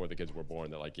decided that before the kids were born,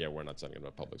 that like, yeah, we're not sending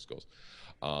them to public schools,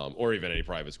 or even any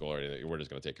private school or anything. We're just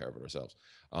going to take care of it ourselves.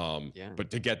 But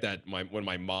to get that, when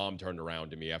my mom turned around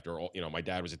to me after all, my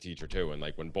dad was a teacher too, and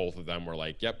like when both of them were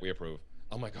like, yep, we approve.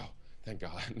 I'm like, oh, Thank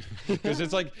God.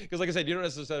 Because like I said, you don't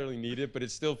necessarily need it, but it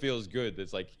still feels good.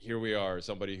 It's like, here we are,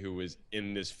 somebody who was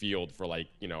in this field for like,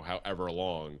 however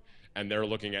long, and they're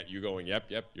looking at you going, yep,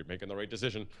 you're making the right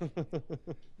decision.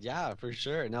 Yeah, for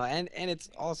sure. No, and it's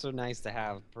also nice to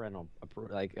have parental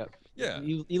Yeah.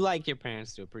 You like your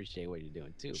parents to appreciate what you're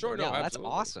doing too. Sure, But, no, yeah, that's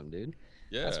absolutely. awesome, dude.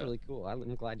 Yeah. That's really cool.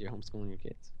 I'm glad you're homeschooling your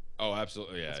kids. Oh,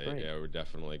 absolutely. Yeah, That's great. yeah. We're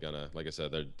definitely gonna, like I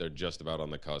said, they're just about on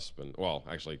the cusp, and well,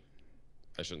 actually,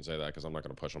 I shouldn't say that because I'm not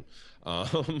going to push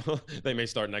them. They may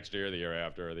start next year, the year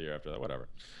after, or the year after that, whatever.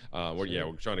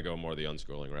 We're trying to go more the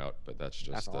unschooling route, but that's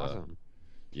just That's awesome.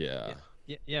 Yeah.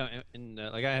 And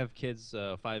like I have kids,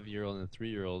 5-year-old and a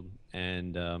 3-year-old,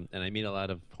 and I meet a lot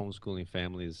of homeschooling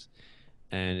families,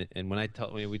 and when we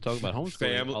talk about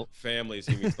homeschooling, families,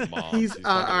 he means the moms. He's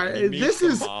this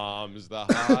is moms, the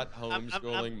hot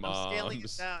homeschooling I'm moms. scaling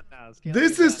it down now.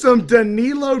 This is some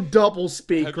Danilo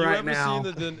doublespeak right now.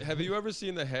 Have you ever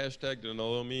seen the hashtag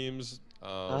Danilo memes?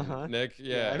 Nick,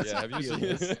 Yeah, yeah. Have you seen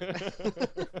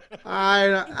it?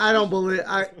 I don't believe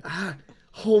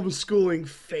homeschooling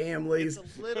families.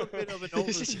 It's a little bit of an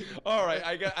overview. All right,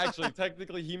 actually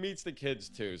technically he meets the kids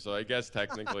too, so I guess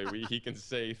technically he can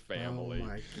say family. Oh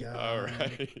my God. All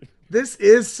right. This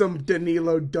is some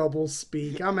Danilo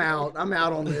doublespeak. I'm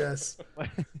out on this.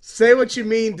 Say what you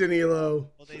mean, Danilo.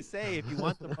 Well, they say if you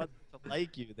want the mother to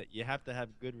like you, that you have to have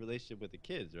a good relationship with the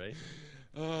kids, right?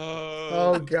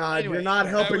 Oh God, Anyway, you're not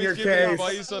helping your giving case.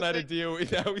 advice on how to deal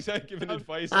with. Now he's not giving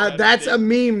advice. That's a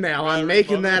meme now. I'm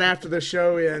making that after the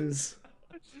show ends.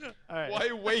 All right.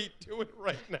 Why wait? Do it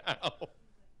right now.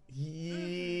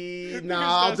 No,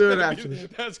 I'll do it after.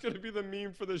 That's gonna be the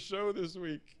meme for the show this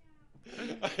week.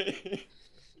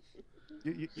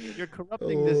 You're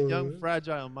corrupting this young,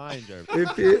 fragile mind, Jeremy.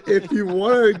 If you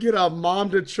want to get a mom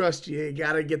to trust you, you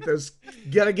gotta get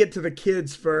to the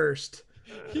kids first.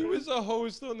 He was a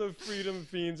host on the Freedom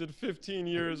Feens at 15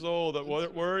 years old.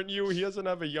 Weren't you? He doesn't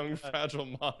have a young, fragile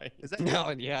mind. Is that, No,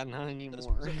 yeah, not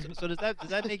anymore. so does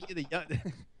that make you the young?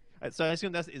 So I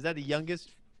assume is that the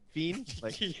youngest fiend?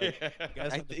 Yeah.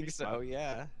 I think so.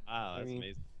 Yeah. Wow, that's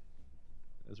amazing.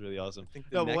 That's really awesome. I think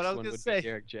No, the but next what I was one gonna would say. be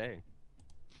Derek J.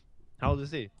 How old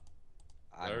is he?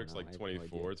 I don't Eric's know, like I have no idea.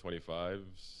 24, 25,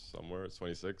 somewhere. It's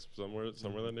 26, somewhere in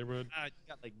that neighborhood. You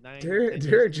got like 9.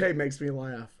 Derek J makes me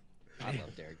laugh. I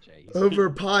love Derek J. Over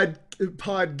pod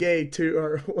gay to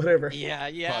or whatever.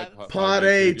 Yeah. Pod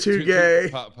A too gay.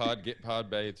 Pod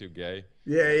Bay too gay.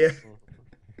 Yeah.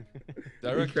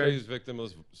 Derek J's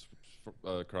victimless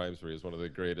crime spree is one of the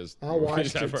greatest. I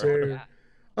watched it ever. too.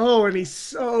 Oh, and he's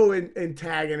so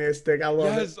antagonistic. I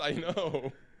love it. Yes, I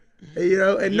know.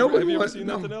 And nobody have you ever wants seen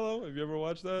that, Danilo? Have you ever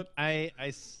watched that?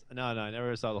 No, I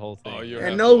never saw the whole thing. Oh, you and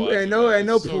have no to watch it, man. and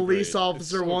no It's so police great.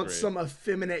 officer It's so wants great. some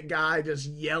effeminate guy just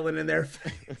yelling in their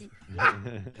face.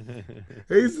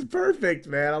 He's perfect,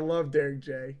 man. I love Derek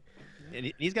J.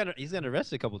 And he's got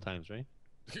arrested a couple times, right?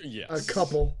 Yes. A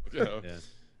couple. Yeah. Yeah.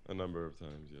 A number of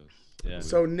times, yes. Yeah.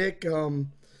 So Nick,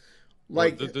 Danilo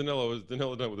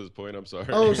done with his point. I'm sorry.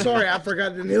 Oh, sorry, I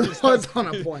forgot Danilo was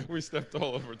on a point. We stepped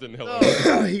all over Danilo.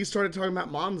 He started talking about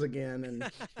moms again,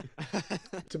 and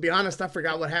to be honest, I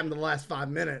forgot what happened the last 5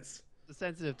 minutes. It's a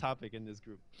sensitive topic in this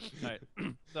group. All right.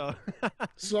 So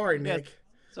Sorry, Nick.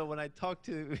 So when I talk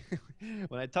to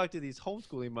these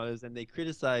homeschooling mothers and they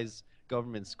criticize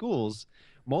government schools,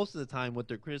 most of the time what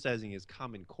they're criticizing is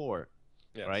Common Core.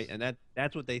 Yes. Right, and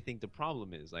that's what they think the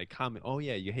problem is. Like oh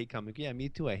yeah, you hate Common Core. Yeah, me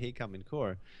too. I hate Common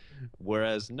Core.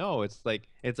 Whereas no, it's like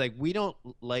we don't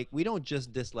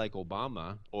just dislike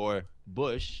Obama or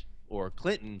Bush or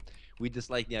Clinton. We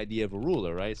dislike the idea of a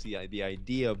ruler, right? So the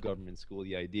idea of government school,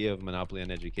 the idea of monopoly on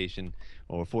education,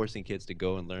 or forcing kids to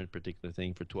go and learn a particular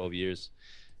thing for 12 years.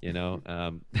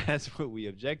 That's what we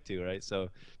object to, right? So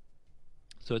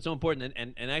it's so important,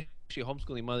 and actually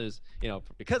homeschooling mothers,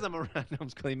 because I'm around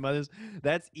homeschooling mothers,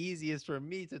 that's easiest for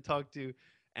me to talk to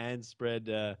and spread,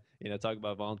 talk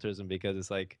about volunteerism, because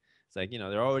it's like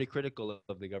they're already critical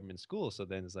of the government school. So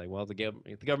then it's like, well,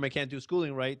 if the government can't do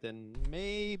schooling right, then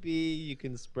maybe you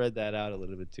can spread that out a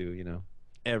little bit to,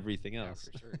 everything else.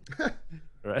 Yeah, for sure.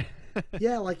 Right?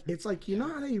 Yeah, it's like,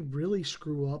 how they really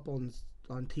screw up on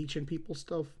teaching people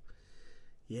stuff?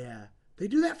 Yeah. They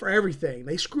do that for everything.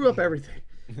 They screw up everything.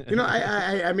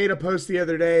 I made a post the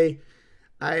other day.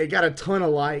 I got a ton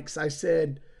of likes. I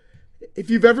said, if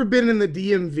you've ever been in the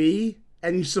DMV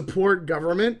and you support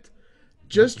government,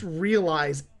 just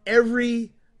realize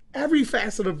every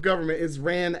facet of government is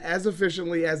ran as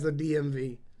efficiently as the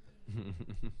DMV.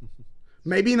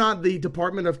 Maybe not the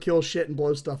Department of Kill Shit and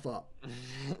Blow Stuff Up,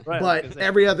 Right, but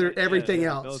everything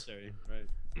else. Military,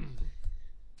 right?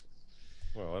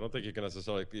 Well, I don't think you can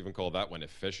necessarily even call that one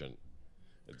efficient.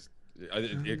 It's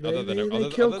they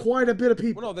kill quite a bit of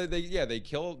people. Well, no, they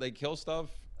kill stuff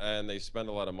and they spend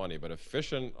a lot of money, but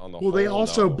efficient on the whole. Well, they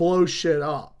also blow shit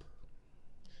up.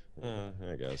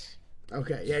 I guess.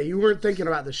 Okay, yeah, you weren't thinking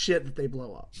about the shit that they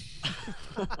blow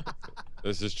up.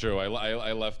 This is true.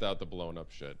 I left out the blown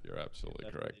up shit. You're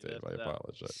absolutely correct, Dave. I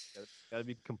apologize. Gotta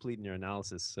be complete in your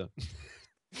analysis. So.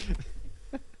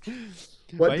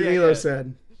 What Danilo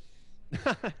said.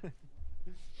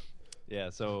 Yeah.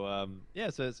 So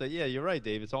you're right,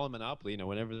 Dave. It's all a monopoly.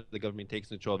 Whenever the government takes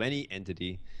control of any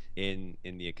entity in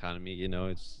the economy,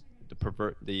 it's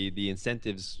the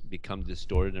incentives become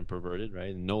distorted and perverted,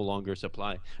 right? And no longer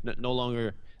supply. No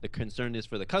longer the concern is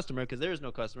for the customer, because there is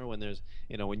no customer when there's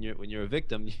when you're a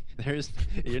victim.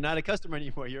 You're not a customer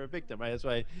anymore. You're a victim, right? That's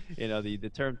why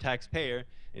the term taxpayer.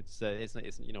 It's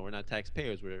we're not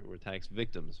taxpayers. We're tax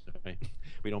victims, right?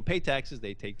 We don't pay taxes.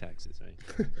 They take taxes, right?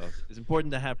 So it's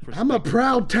important to have perspective. I'm a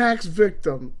proud tax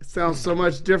victim. It sounds so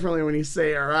much differently when you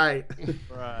say it, right?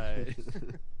 Right.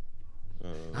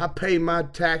 I pay my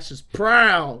taxes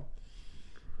proud.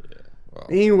 Yeah. Well.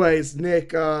 Anyways,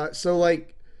 Nick, so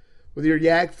like with your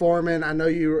yak farming, I know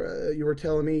you were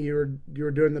telling me you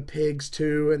were doing the pigs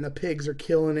too, and the pigs are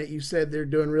killing it. You said they're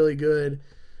doing really good.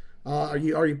 Are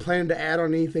you planning to add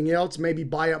on anything else? Maybe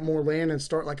buy up more land and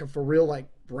start like a for real like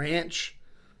ranch?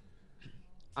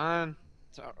 Well,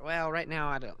 right now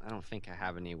I don't think I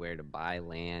have anywhere to buy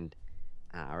land.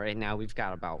 Right now we've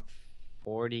got about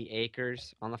 40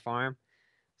 acres on the farm.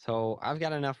 So I've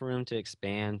got enough room to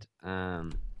expand.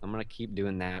 I'm gonna keep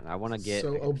doing that. I want to get.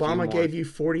 So Obama gave you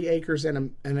 40 acres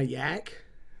and a yak?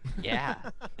 Yeah.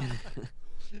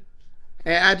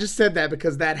 And I just said that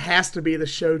because that has to be the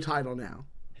show title now.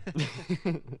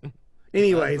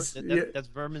 Anyways, that's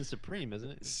Vermin Supreme, isn't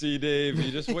it? See, Dave,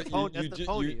 you just went. You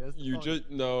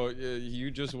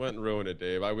just went and ruined it,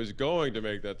 Dave. I was going to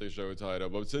make that the show title,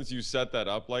 but since you set that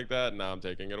up like that, now I'm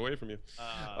taking it away from you.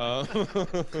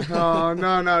 Oh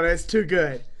no, that's too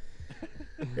good.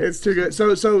 It's too good.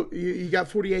 So you got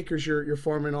 40 acres you're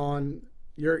farming on.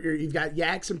 You've got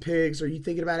yaks and pigs. Are you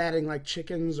thinking about adding like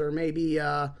chickens or maybe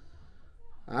I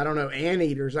don't know,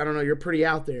 anteaters? I don't know. You're pretty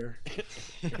out there.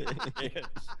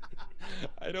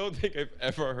 I don't think I've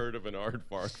ever heard of an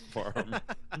aardvark farm.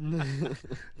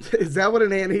 Is that what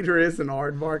an anteater is? An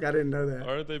aardvark? I didn't know that.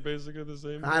 Aren't they basically the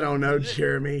same? I don't know,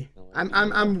 Jeremy.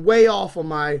 I'm way off on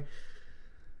my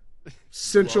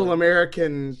Central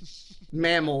American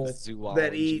mammal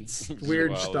that eats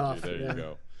weird stuff. There you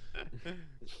go.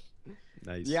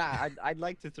 Nice. Yeah, I'd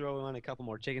like to throw in a couple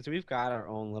more chickens. We've got our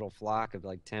own little flock of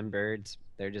like 10 birds.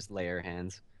 They're just layer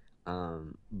hens.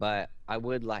 But I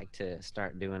would like to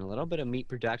start doing a little bit of meat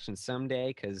production someday,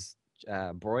 because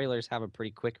broilers have a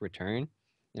pretty quick return.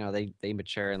 They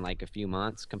mature in like a few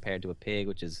months compared to a pig,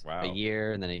 which is a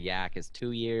year, and then a yak is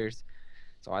 2 years.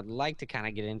 So I'd like to kind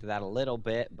of get into that a little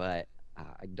bit, but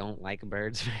I don't like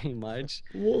birds very much.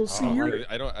 Well, see,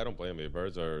 I don't blame you.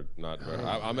 Birds are not.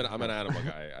 I'm an animal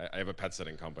guy. I have a pet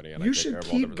sitting company, and you I take should care of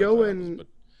all keep different going. animals, but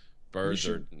birds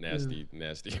are nasty.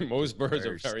 Most birds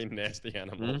are very nasty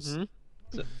animals.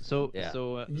 Mm-hmm. So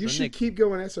you should keep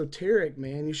going esoteric,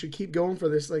 man. You should keep going for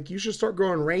this. Like, you should start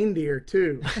growing reindeer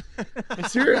too.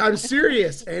 I'm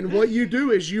serious. And what you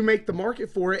do is you make the market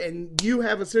for it, and you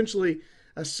have essentially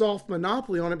a soft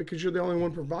monopoly on it because you're the only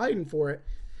one providing for it.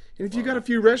 And if you got a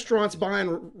few restaurants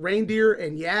buying reindeer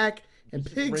and yak and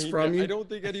pigs from you, I don't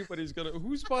think anybody's gonna.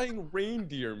 Who's buying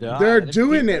reindeer? Man? They're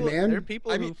doing it, man. There are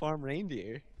people who farm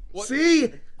reindeer. What?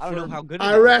 See, I don't know how good.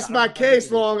 I rest my case,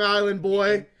 Long Island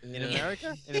boy. In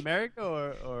America? In America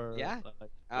or yeah,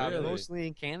 really? Mostly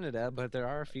in Canada, but there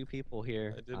are a few people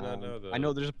here. I did not know that. I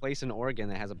know there's a place in Oregon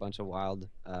that has a bunch of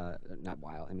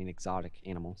exotic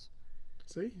animals.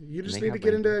 See, you just need to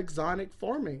get into exotic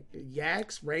farming.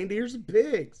 Yaks, reindeers, and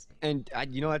pigs. And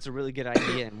that's a really good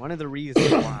idea. And one of the reasons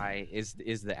why is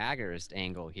the agorist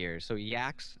angle here. So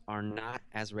yaks are not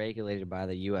as regulated by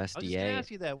the USDA. I was just gonna ask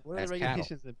you that. What are the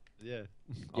regulations? Yeah.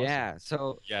 Awesome. Yeah.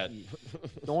 So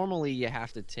normally you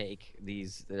have to take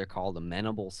these. They're called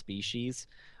amenable species.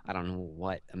 I don't know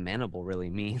what amenable really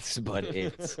means, but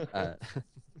it's.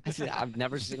 I've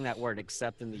never seen that word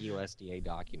except in the USDA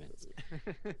documents.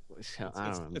 So,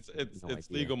 I don't know. It's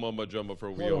legal mumbo jumbo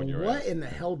for we own your what ass. in the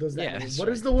hell does that mean? What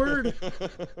right. is the word?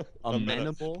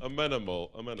 Amenable. Amenable.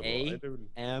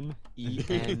 A-M-E-N-A-B-L-E.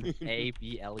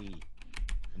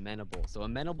 Amenable. So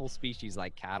amenable species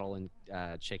like cattle and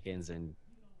chickens and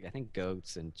I think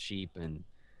goats and sheep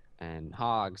and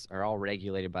hogs are all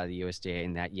regulated by the USDA,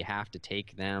 and that you have to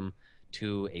take them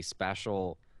to a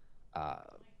special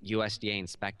USDA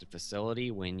inspected facility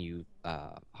when you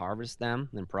harvest them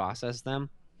and process them.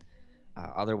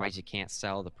 Otherwise, you can't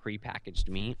sell the prepackaged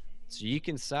meat. So you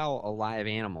can sell a live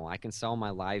animal. I can sell my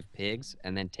live pigs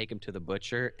and then take them to the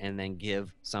butcher and then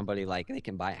give somebody, like, they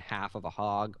can buy half of a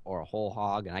hog or a whole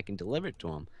hog and I can deliver it to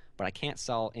them. But I can't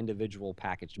sell individual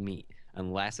packaged meat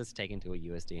unless it's taken to a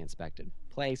USDA inspected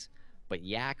place. But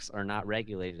yaks are not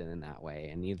regulated in that way,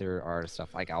 and neither are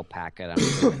stuff like alpaca and I'm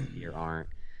sure deer aren't.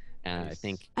 I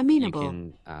think amenable. You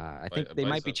can, I think they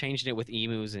might be changing it with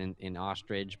emus in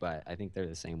ostrich, but I think they're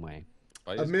the same way.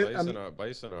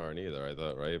 Bison aren't either, I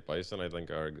thought, right? Bison, I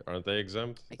think, aren't they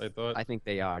exempt? I thought. I think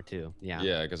they are too. Yeah.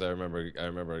 Yeah, because I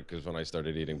remember because when I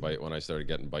started getting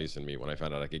bison meat, when I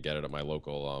found out I could get it at my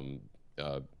local,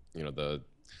 the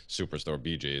superstore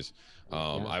BJ's.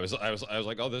 I was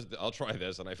like, oh, I'll try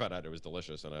this, and I found out it was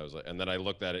delicious, and I was like, and then I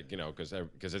looked at it, because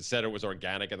it said it was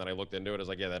organic, and then I looked into it, I was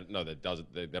like, yeah, that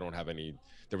doesn't, they don't have any,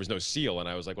 there was no seal, and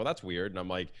I was like, well, that's weird, and I'm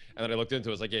like, and then I looked into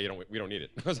it, I was like, yeah, we don't need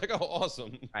it. I was like, oh,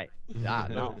 awesome. Right.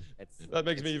 No, that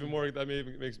makes me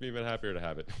even happier to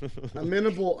have it.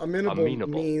 Amenable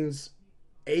means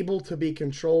able to be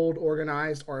controlled,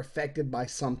 organized, or affected by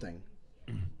something.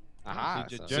 Aha,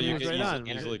 so Journey was right on.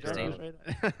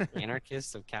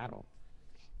 Anarchists of cattle.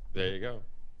 There you go.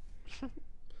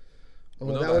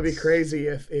 Well, that would be crazy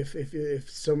if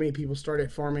so many people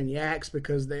started farming yaks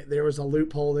because there was a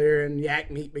loophole there and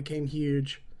yak meat became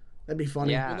huge. That'd be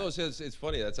funny. Yeah. Well, no, it's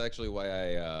funny. That's actually why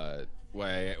I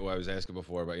was asking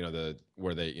before about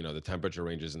the temperature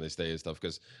ranges and they stay and stuff,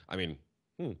 because I mean,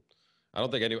 I'm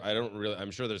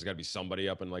sure there's got to be somebody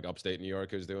up in like upstate New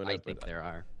York who's doing it. I think there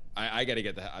are. I got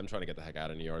to I'm trying to get the heck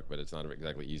out of New York, but it's not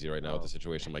exactly easy right now with the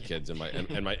situation. My kids and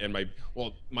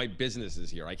my business is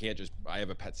here. I have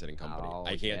a pet sitting company.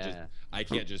 I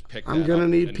can't just pick. I'm gonna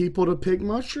need people to pick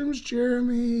mushrooms,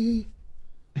 Jeremy.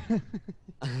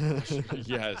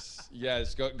 yes.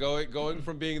 Going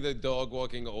from being the dog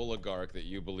walking oligarch that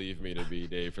you believe me to be,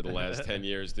 Dave, for the last 10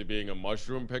 years to being a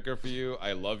mushroom picker for you.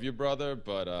 I love you, brother,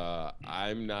 but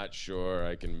I'm not sure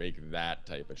I can make that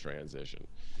type of transition.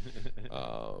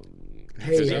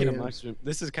 Mushroom,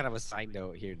 this is kind of a side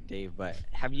note here, Dave, but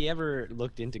have you ever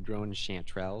looked into growing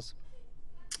chanterelles?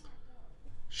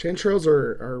 Chanterelles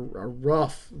are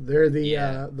rough. They're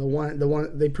the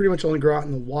one they pretty much only grow out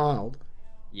in the wild.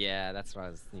 Yeah, that's what I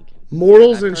was thinking.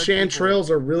 Morels and chanterelles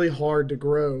are really hard to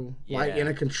grow, like in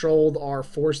a controlled or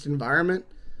forced environment.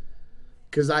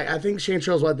 Because I think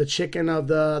chanterelles, the chicken of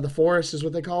the forest is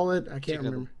what they call it. I can't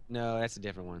remember. No, that's a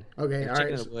different one. Okay, all right.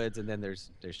 Chicken of the woods, and then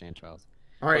there's chanterelles.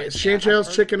 All right, it's chanterelles,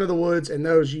 chicken of the woods, and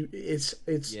those it's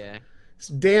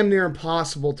damn near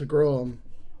impossible to grow them,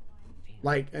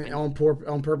 like on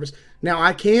purpose. Now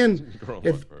I can grow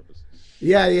them on purpose.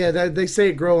 Yeah, they say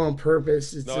it grow on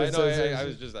purpose. It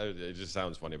just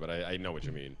sounds funny, but I know what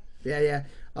you mean. Yeah.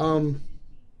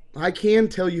 I can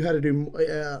tell you how to do.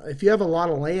 If you have a lot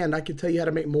of land, I can tell you how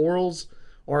to make morels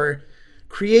or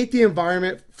create the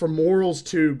environment for morels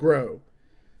to grow.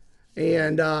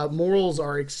 And morels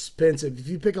are expensive. If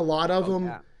you pick a lot of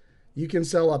them, you can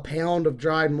sell a pound of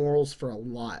dried morels for a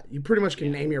lot. You pretty much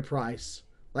can name your price,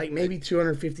 like maybe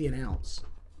 $250 an ounce.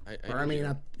 I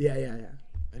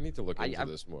need to look into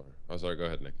this more. Oh, sorry. Go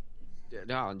ahead, Nick.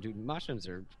 No, dude, mushrooms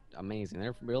are amazing.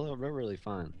 They're really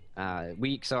fun.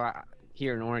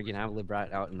 Here in Oregon, I live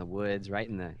right out in the woods, right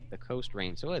in the coast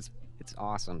range. So it's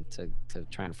awesome to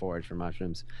try and forage for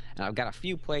mushrooms. And I've got a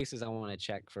few places I want to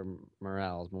check for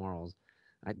morels.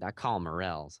 I call them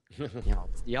morels.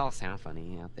 Y'all sound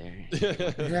funny out there.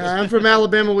 Yeah, I'm from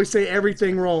Alabama. We say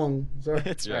everything wrong. So.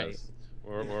 That's right.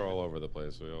 We're all over the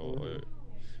place.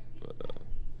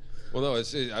 Well, no, I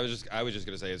was just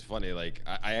gonna say it's funny. Like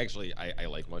I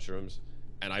like mushrooms,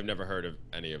 and I've never heard of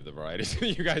any of the varieties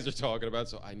that you guys are talking about.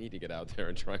 So I need to get out there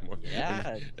and try more.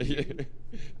 Yeah.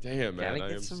 Damn, man,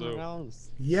 I am so.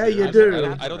 Yeah, you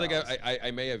do. I don't think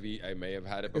I may have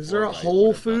had it before. Is there a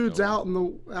Whole Foods out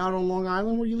on Long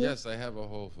Island where you live? Yes, I have a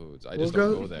Whole Foods. I just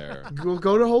don't go there. We'll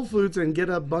go to Whole Foods and get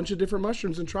a bunch of different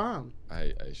mushrooms and try them.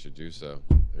 I should do so.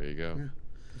 There you go. Yeah.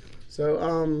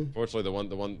 So, fortunately,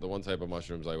 the one type of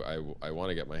mushrooms I want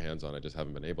to get my hands on, I just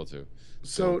haven't been able to.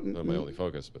 So not my only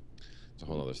focus, but it's a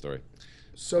whole other story.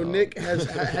 So Nick,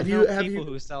 have you people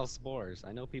who sell spores?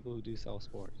 I know people who do sell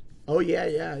spores. Oh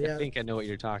yeah. I think I know what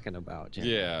you're talking about, Jim.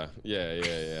 Yeah.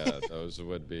 Those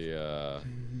would be.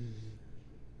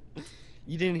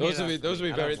 You didn't hear those would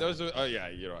be very. Oh yeah,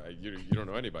 you don't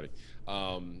know anybody.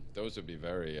 Those would be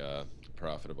very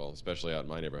profitable, especially out in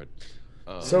my neighborhood.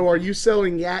 So are you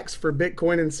selling yaks for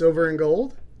Bitcoin and silver and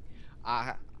gold?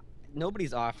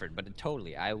 Nobody's offered, but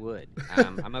totally, I would.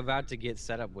 I'm about to get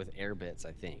set up with Airbits,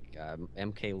 I think.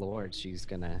 MK Lord, she's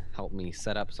gonna help me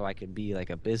set up so I could be like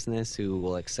a business who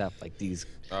will accept like these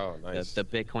nice. the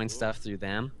Bitcoin stuff through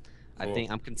them. Cool. I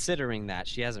think I'm considering that.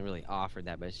 She hasn't really offered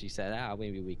that, but she said,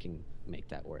 maybe we can make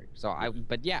that work. So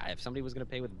but yeah, if somebody was gonna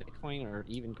pay with Bitcoin or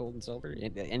even gold and silver,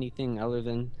 anything other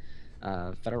than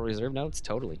Federal Reserve notes,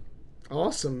 totally.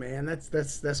 Awesome, man.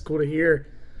 That's cool to hear.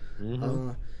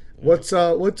 Mm-hmm. What's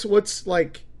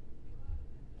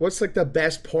like the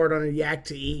best part on a yak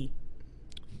to eat?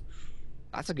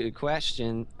 That's a good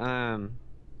question.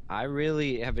 I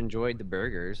really have enjoyed the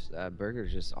burgers.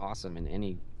 Burgers just awesome,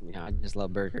 and I just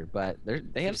love burger. But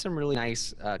they have some really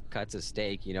nice cuts of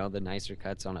steak. You know, the nicer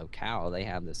cuts on a cow, they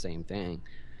have the same thing.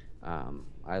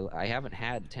 I haven't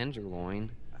had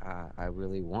tenderloin. I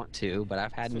really want to, but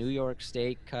I've had New York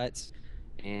steak cuts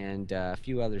and a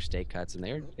few other steak cuts, and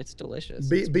it's delicious.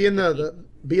 Being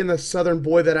the southern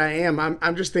boy that I am,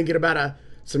 I'm just thinking about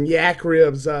some yak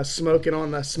ribs smoking on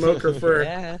the smoker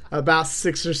for about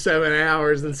 6 or 7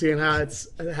 hours and seeing how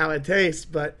it tastes.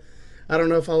 But I don't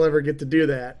know if I'll ever get to do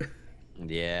that.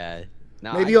 Yeah.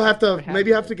 No, maybe you'll have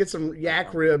to get some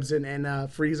yak ribs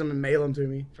and freeze them and mail them to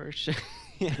me. For sure.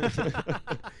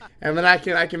 And then I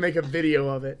can make a video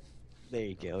of it. There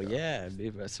you go. Yeah,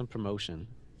 some promotion.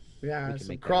 Yeah,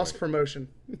 some cross promotion.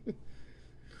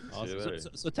 Awesome.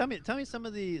 So tell me some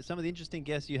of the interesting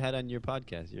guests you had on your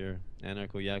podcast, your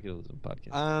Anarcho-Yakitalism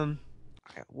podcast.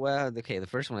 Well, okay, the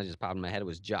first one that just popped in my head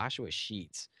was Joshua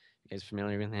Sheets. You guys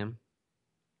familiar with him?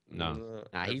 No.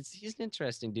 He's an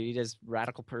interesting dude. He does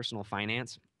radical personal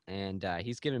finance, and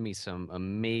he's given me some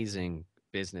amazing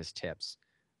business tips.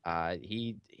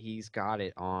 He's got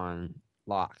it on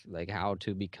lock, like how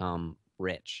to become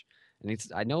rich. And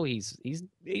I know he's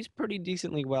pretty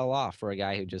decently well off for a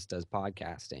guy who just does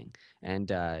podcasting.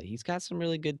 And he's got some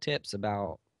really good tips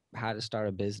about how to start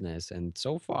a business. And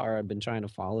so far, I've been trying to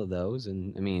follow those.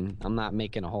 And I mean, I'm not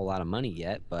making a whole lot of money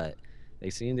yet, but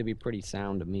they seem to be pretty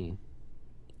sound to me.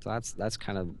 So that's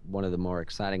kind of one of the more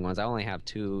exciting ones. I only have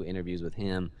 2 interviews with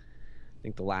him. I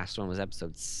think the last one was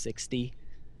episode 60.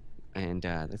 And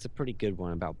that's a pretty good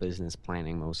one about business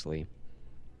planning mostly.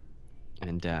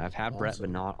 And I've had Brett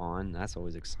Venat on. That's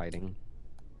always exciting.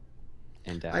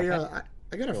 And I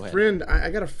got a friend. I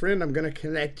got a friend I'm gonna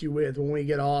connect you with when we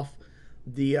get off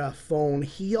the phone.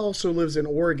 He also lives in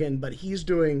Oregon, but he's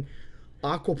doing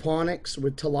aquaponics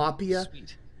with tilapia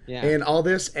and all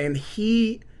this, and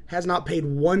he has not paid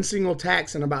one single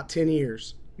tax in about 10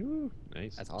 years. Ooh,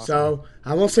 nice. That's awesome. So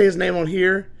I won't say his name on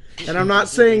here. And I'm not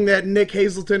saying that Nick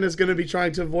Hazelton is going to be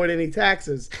trying to avoid any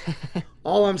taxes.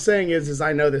 All I'm saying is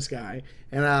I know this guy,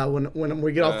 and when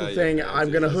we get off the thing, I'm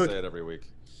going to hook. Say it every week.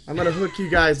 I'm going to hook you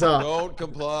guys up. Don't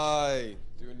comply.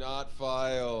 Do not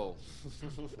file.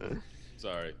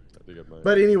 Sorry.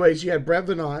 But anyways, you had Brett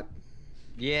Venat.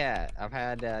 Yeah, I've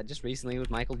had just recently with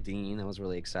Michael Dean. That was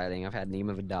really exciting. I've had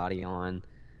Nima Vadadi on.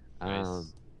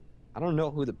 Nice. I don't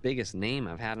know who the biggest name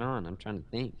I've had on. I'm trying to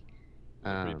think.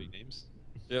 Pretty big names.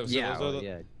 Yeah, in our world,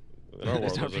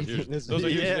 those are huge names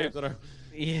that are.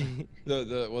 Yeah.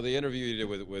 The interview you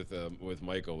did with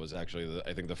Michael was actually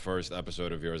I think the first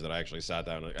episode of yours that I actually sat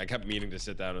down. I kept meaning to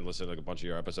sit down and listen to like a bunch of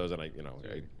your episodes, and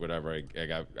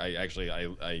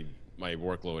my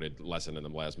workload had lessened in the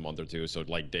last month or two. So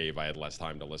like Dave, I had less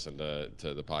time to listen to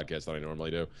the podcast than I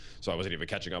normally do. So I wasn't even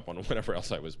catching up on whatever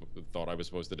else I thought I was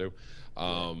supposed to do.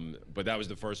 But that was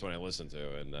the first one I listened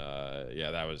to, and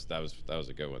that was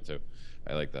a good one too.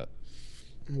 I like that.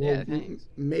 Well,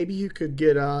 maybe you could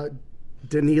get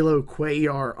Danilo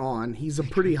Cuellar on. He's a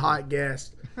pretty hot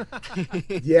guest.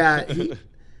 Yeah,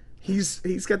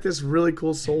 he's got this really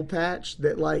cool soul patch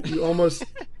that like you almost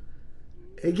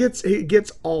it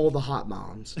gets all the hot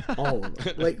moms, all of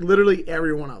them, like literally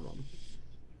every one of them.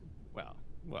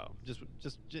 Well,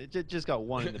 just got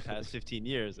one in the past 15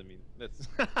 years. I mean, that's.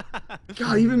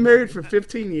 God, you've been married for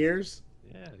 15 years.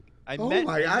 Yeah. I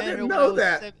didn't know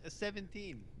that.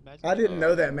 17. I didn't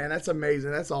know that, man. That's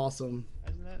amazing. That's awesome.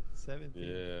 Imagine that. 17.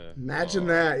 Yeah. Imagine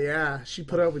that. Yeah. She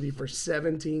put up with you for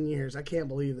 17 years. I can't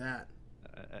believe that.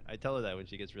 I tell her that when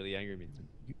she gets really angry at me.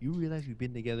 You realize we've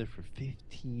been together for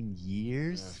 15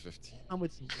 years? Yeah, 15. How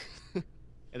much?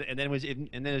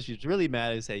 and then she's really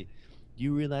mad, I say,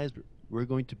 you realize we're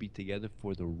going to be together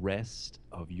for the rest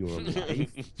of your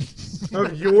life?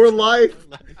 Of your life?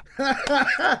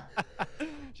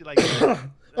 She like.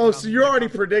 Oh, so you're already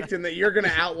predicting that you're going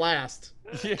to outlast.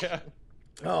 Yeah.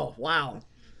 Oh, wow.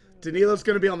 Danilo's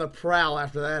going to be on the prowl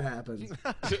after that happens.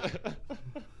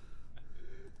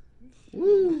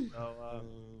 Woo. So,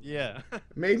 yeah.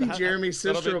 Maybe So Jeremy's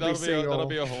sister will be single. That'll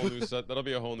be a whole new set. That'll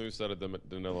be a whole new set of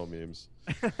Danilo memes.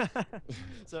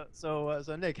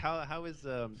 so Nick, how is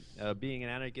being an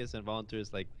anarchist and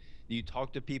voluntarist like? Do you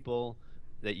talk to people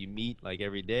that you meet like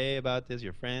every day about this?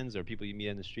 Your friends or people you meet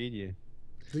on the street?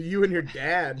 You and your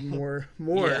dad more.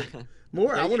 Yeah.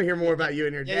 More. Yeah, I want to hear more about you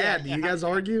and your dad. Do you guys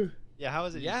argue? Yeah, how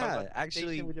is it? You talk Yeah, about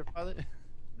actually, station with your father.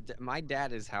 My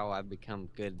dad is how I've become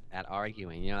good at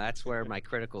arguing. You know, that's where my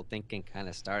critical thinking kind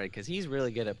of started because he's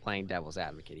really good at playing devil's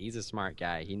advocate. He's a smart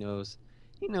guy. He knows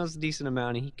a decent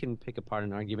amount, and he can pick apart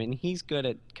an argument. And he's good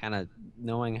at kind of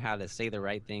knowing how to say the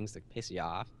right things to piss you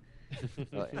off.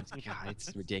 God,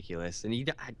 it's ridiculous.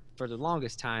 And for the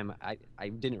longest time, I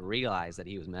didn't realize that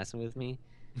he was messing with me.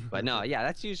 But no, yeah,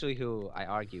 that's usually who I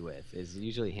argue with. Is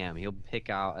usually him. He'll pick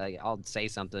out. Like, I'll say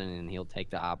something, and he'll take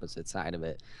the opposite side of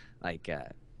it. Like,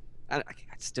 I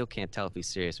still can't tell if he's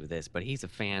serious with this, but he's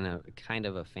kind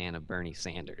of a fan of Bernie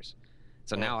Sanders.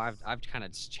 So now I've kind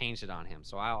of changed it on him.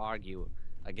 So I'll argue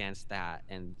against that,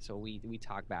 and so we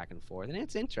talk back and forth, and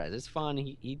it's interesting. It's fun.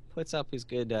 He puts up his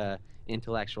good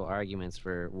intellectual arguments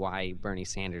for why Bernie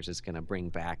Sanders is going to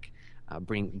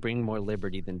bring more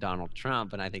liberty than Donald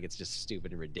Trump, and I think it's just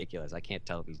stupid and ridiculous. I can't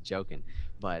tell if he's joking,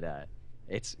 but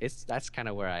that's kind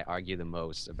of where I argue the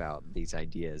most about these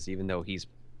ideas. Even though he's,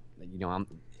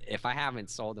 if I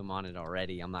haven't sold him on it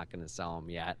already, I'm not going to sell him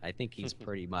yet. I think he's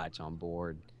pretty much on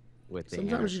board with the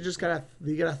Sometimes you just gotta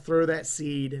throw that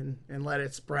seed and let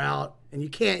it sprout, and you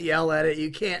can't yell at it.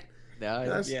 You can't.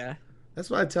 Yeah. That's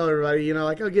what I tell everybody.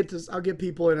 Like I'll get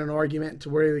people in an argument to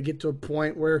where they get to a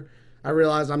point where I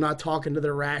realize I'm not talking to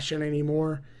their ration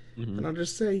anymore, and I'll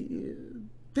just say,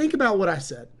 think about what I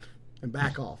said, and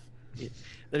back off.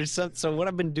 So what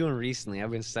I've been doing recently,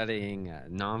 I've been studying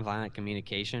nonviolent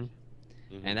communication.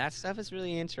 And that stuff is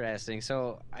really interesting.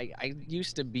 So I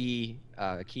used to be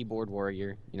a keyboard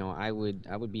warrior. I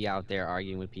would be out there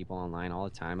arguing with people online all the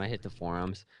time. I hit the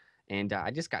forums, and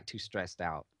I just got too stressed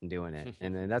out doing it.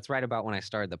 And then that's right about when I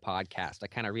started the podcast. I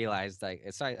kind of realized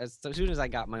as soon as I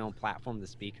got my own platform to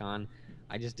speak on,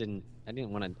 I didn't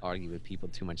want to argue with people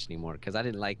too much anymore because I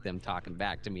didn't like them talking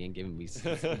back to me and giving me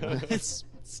stupid shit,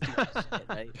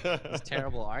 right? It's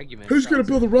terrible arguments. Who's gonna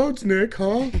build the roads, Nick?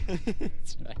 Huh?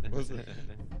 That's right.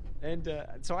 And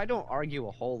so I don't argue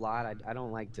a whole lot. I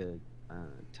don't like to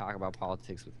talk about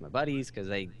politics with my buddies because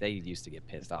they used to get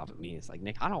pissed off at me. It's like,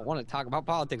 Nick, I don't want to talk about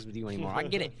politics with you anymore. I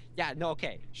get it. Yeah, no,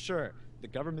 okay, sure. The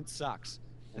government sucks.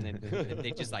 And then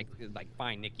they just like,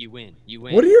 fine, Nick, you win.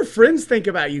 What do your friends think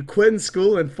about you quitting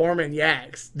school and forming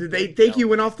Yaks? Did they think you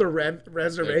went off the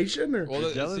reservation? Or?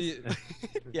 Well, jealous?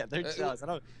 Yeah, they're jealous.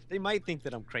 They might think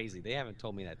that I'm crazy. They haven't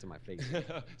told me that to my face.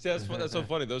 See, that's so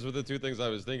funny. Those were the two things I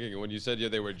was thinking. When you said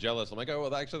they were jealous, I'm like, oh,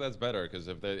 well, actually, that's better because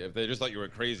if they just thought you were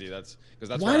crazy, that's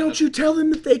why don't you tell them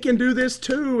that they can do this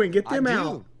too and get them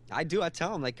out? I do. I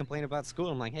tell them, complain about school.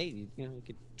 I'm like, hey, you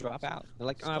could drop out. They're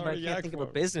like, oh, but I can't think of a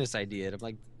business idea. And I'm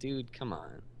like, dude, come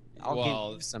on. I'll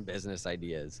give you some business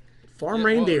ideas. Farm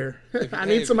reindeer. I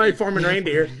need somebody farming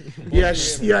reindeer. Yeah,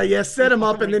 set them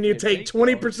up, and then you take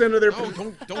 20% of their.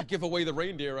 Don't give away the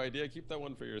reindeer idea. Keep that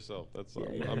one for yourself. That's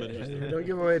I'm interested. Don't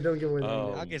give away. The reindeer.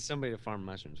 I'll get somebody to farm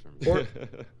mushrooms for me.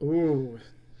 Ooh.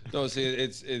 No, see,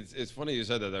 it's funny you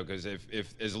said that though, because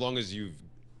if as long as you've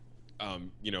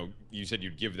you said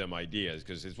you'd give them ideas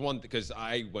because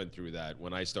I went through that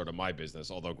when I started my business,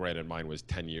 although granted mine was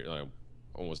 10 years,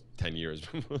 almost 10 years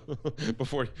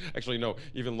before, actually no,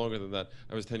 even longer than that.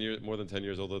 I was more than 10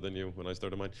 years older than you when I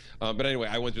started mine. But anyway,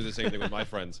 I went through the same thing with my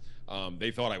friends.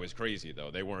 They thought I was crazy though.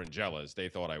 They weren't jealous. They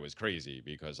thought I was crazy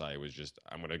because I'm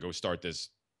going to go start this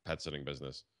pet sitting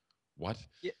business. What?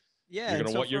 Yeah.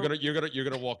 You're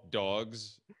gonna walk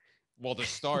dogs. Well, to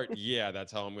start, yeah,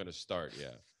 that's how I'm gonna start, yeah.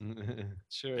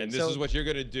 Sure. And this is what you're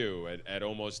gonna do at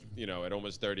almost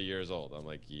 30 years old. I'm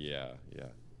like, yeah.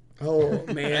 Oh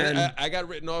man. And I got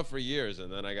written off for years,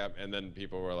 and then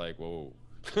people were like, whoa.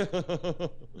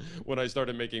 When I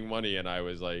started making money, and I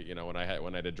was like, when I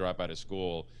had to drop out of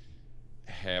school,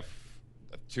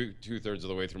 two-thirds of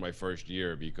the way through my first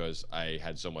year because I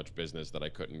had so much business that I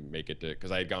couldn't make it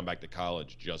because I had gone back to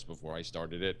college just before I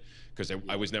started it because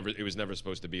it was never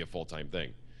supposed to be a full-time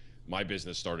thing. My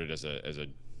business started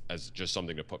as just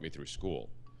something to put me through school.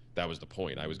 That was the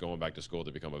point. I was going back to school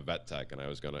to become a vet tech, and I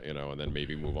was gonna and then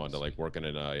maybe move on to like working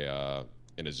in a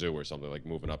zoo or something, like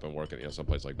moving up and working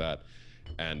someplace like that.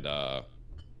 And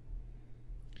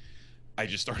I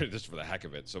just started this for the heck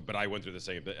of it. But I went through the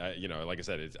same thing. Like I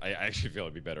said, I actually feel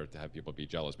it'd be better to have people be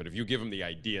jealous. But if you give them the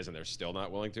ideas and they're still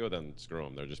not willing to, then screw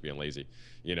them. They're just being lazy.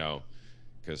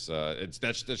 because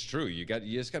that's true. You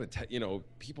just got to,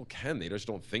 people can, they just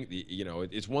don't think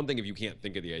it's one thing if you can't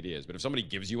think of the ideas, but if somebody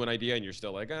gives you an idea and you're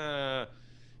still like,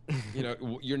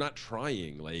 you're not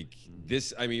trying like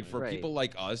this. I mean, for people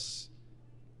like us,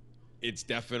 it's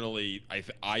definitely,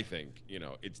 I think,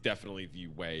 it's definitely the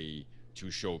way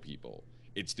to show people.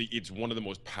 It's one of the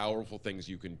most powerful things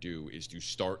you can do is to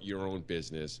start your own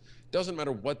business. Doesn't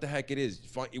matter what the heck it is,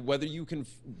 whether you can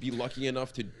be lucky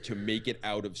enough to make it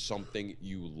out of something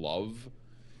you love.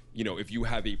 If you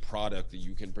have a product that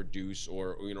you can produce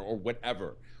or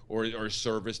whatever, or a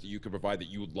service that you can provide that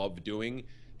you love doing,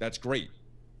 that's great.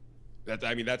 That's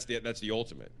the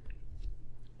ultimate.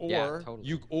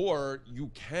 Or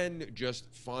you can just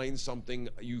find something.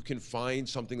 You can find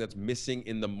something that's missing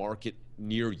in the market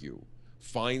near you.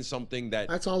 Find something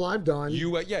that's all I've done.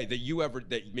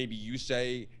 That maybe you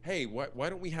say, hey, why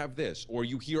don't we have this? Or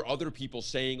you hear other people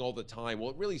saying all the time, well,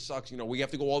 it really sucks. We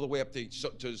have to go all the way up to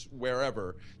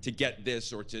wherever to get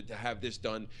this or to have this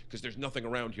done because there's nothing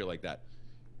around here like that.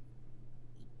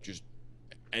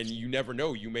 And you never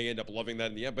know, you may end up loving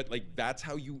that in the end. But like that's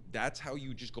how you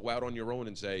just go out on your own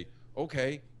and say,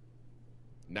 okay,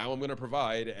 now I'm going to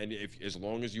provide. And as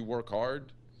long as you work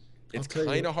hard, it's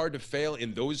kind of hard to fail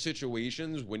in those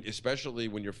situations especially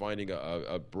when you're finding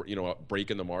a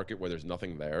break in the market where there's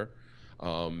nothing there.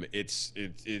 I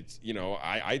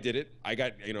did it. I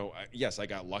got, yes, I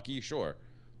got lucky, sure.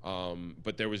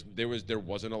 But there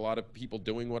wasn't a lot of people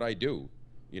doing what I do,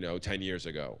 10 years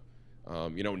ago.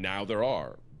 Now there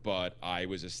are, but I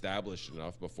was established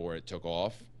enough before it took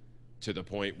off to the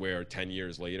point where 10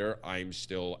 years later, I'm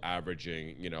still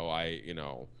averaging,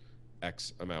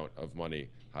 X amount of money,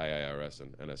 hi IRS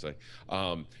and NSA,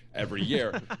 every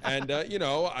year. And,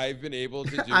 I've been able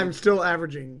to do... I'm still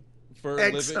averaging for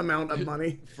X amount of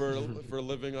money for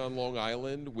living on Long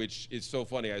Island, which is so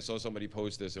funny. I saw somebody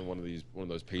post this in one of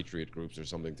those Patriot groups or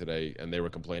something today, and they were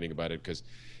complaining about it because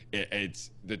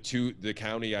it's the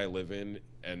county I live in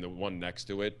and the one next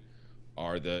to it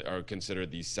are considered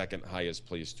the second highest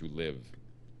place to live.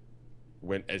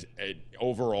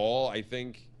 Overall, I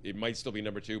think it might still be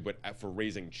number 2, but for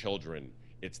raising children,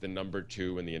 it's the number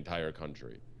 2 in the entire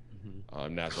country.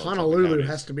 Honolulu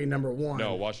has to be number 1.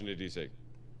 No, Washington D.C.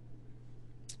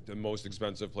 The most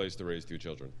expensive place to raise 2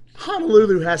 children.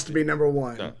 Honolulu has to be number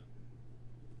 1. No.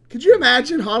 Could you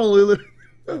imagine Honolulu?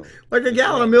 Like a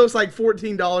gallon of milk's like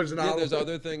 $14 an hour. Yeah, there's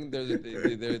other thing.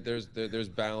 There's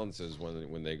balances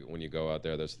when you go out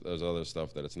there. There's other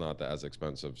stuff that it's not as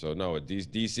expensive. So no,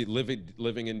 DC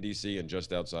living in DC and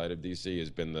just outside of DC has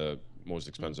been the most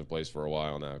expensive place for a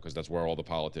while now because that's where all the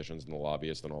politicians and the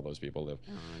lobbyists and all those people live.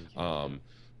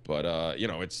 But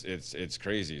it's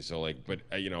crazy. So like, but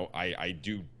I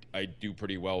do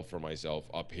pretty well for myself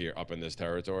up in this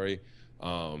territory,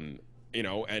 and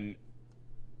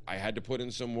I had to put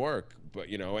in some work, but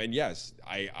and yes,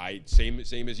 I same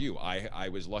as you. I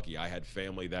was lucky. I had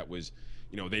family that was,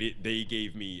 they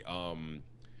gave me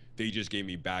they just gave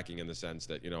me backing in the sense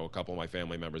that a couple of my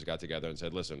family members got together and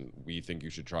said, listen, we think you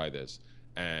should try this,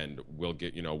 and we'll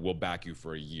back you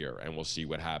for a year and we'll see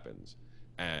what happens.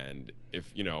 And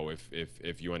if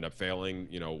you end up failing,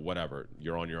 whatever,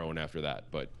 you're on your own after that.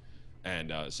 But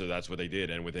so that's what they did,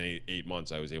 and within 8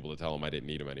 months, I was able to tell them I didn't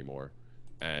need them anymore.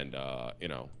 And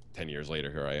 10 years later,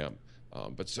 here I am.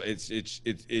 But so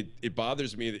it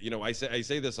bothers me that I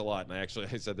say this a lot, and I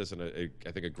said this in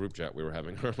I think a group chat we were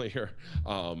having earlier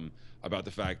about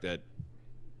the fact that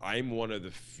I'm one of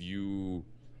the few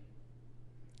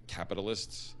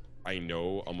capitalists I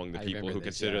know among the people who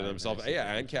consider themselves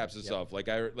ANCAPs and stuff. Like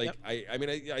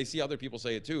I see other people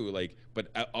say it too. Like, but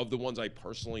of the ones I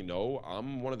personally know,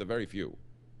 I'm one of the very few.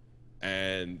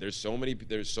 And there's so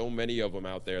many of them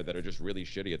out there that are just really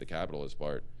shitty at the capitalist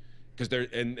part, because they're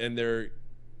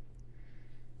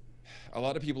a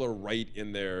lot of people are right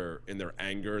in their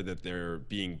anger that they're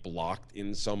being blocked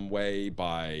in some way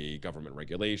by government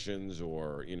regulations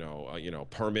or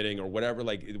permitting or whatever,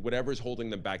 like whatever's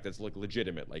holding them back that's like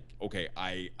legitimate. Like, okay,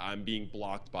 I'm being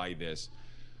blocked by this.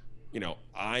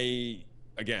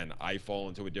 I fall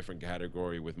into a different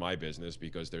category with my business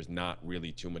because there's not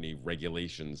really too many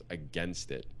regulations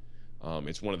against it.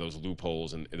 It's one of those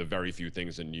loopholes and the very few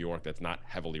things in New York that's not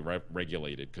heavily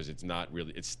regulated, because it's not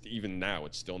really, it's even now,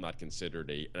 it's still not considered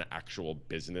an actual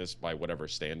business by whatever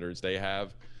standards they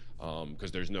have.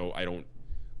 Because there's no, I don't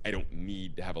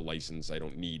need to have a license. I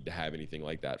don't need to have anything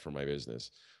like that for my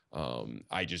business.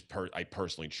 I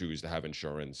personally choose to have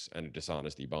insurance and a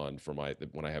dishonesty bond for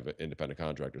when I have independent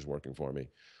contractors working for me.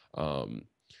 But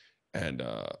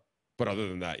other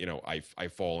than that, I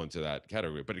fall into that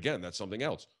category. But again, that's something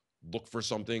else. Look for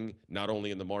something not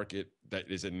only in the market that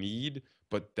is a need,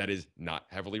 but that is not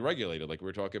heavily regulated, like we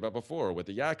were talking about before with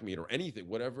the yak meat or anything,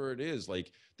 whatever it is.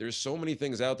 Like, there's so many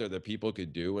things out there that people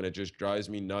could do, and it just drives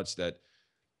me nuts that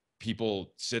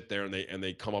people sit there and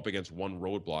they come up against one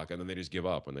roadblock and then they just give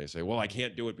up and they say, well, I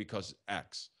can't do it because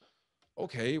X.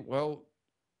 Okay, well,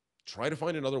 try to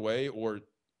find another way, or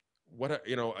what,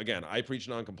 again, I preach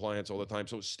non-compliance all the time.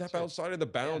 So step outside of the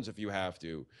bounds if you have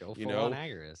to. Go full on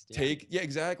agorist.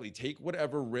 Exactly. Take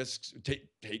whatever risks,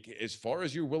 take as far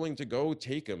as you're willing to go,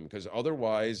 take them. Because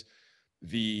otherwise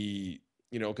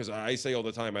because I say all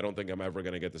the time, I don't think I'm ever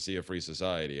going to get to see a free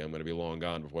society. I'm going to be long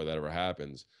gone before that ever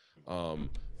happens.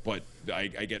 But I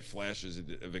get flashes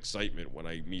of excitement when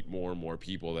I meet more and more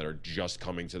people that are just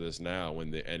coming to this now,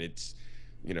 and it's,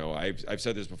 I've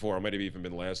said this before. I might have even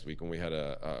been last week when we had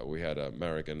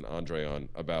Merrick and Andre on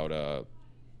about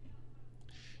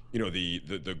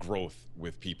the growth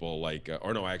with people like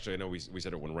or no, actually I know we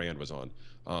said it when Rand was on,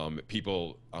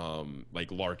 people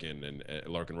like Larkin and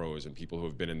Larkin Rose and people who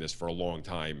have been in this for a long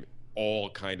time, all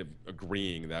kind of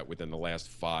agreeing that within the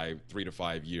last 3 to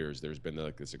 5 years there's been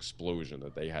like this explosion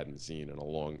that they hadn't seen in a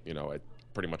long,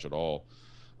 pretty much at all.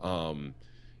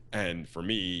 And for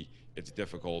me, it's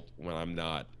difficult when I'm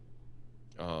not,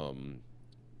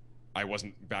 I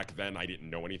wasn't back then, I didn't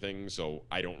know anything, so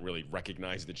I don't really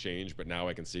recognize the change, but now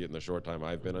I can see it in the short time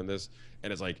I've been on this,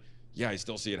 and it's like, yeah, I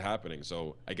still see it happening.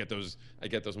 So I get those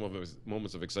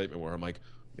moments of excitement where I'm like,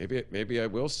 maybe I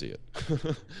will see it.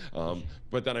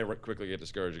 But then I quickly get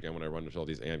discouraged again when I run into all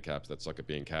these caps that suck at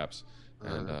being caps.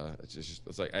 And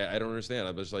it's like, I don't understand.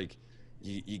 I'm just like,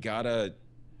 you gotta,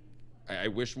 I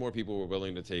wish more people were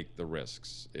willing to take the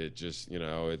risks. It just,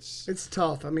 it's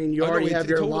tough. I mean, you already have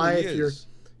your totally life. Is.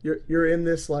 You're in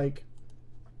this like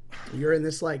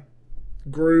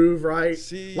groove, right?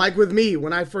 See, like with me,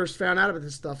 when I first found out about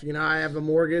this stuff, I have a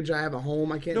mortgage, I have a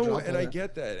home, I can't. No, and I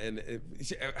get that, and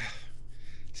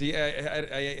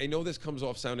I know this comes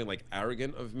off sounding like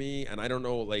arrogant of me, and I don't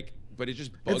know, like, but it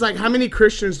just bugs it's like me. How many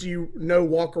Christians do you know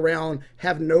walk around,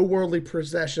 have no worldly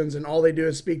possessions, and all they do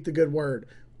is speak the good word?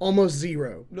 Almost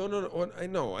zero. No. I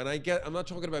know, and I'm not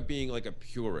talking about being like a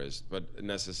purist, but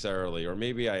necessarily, or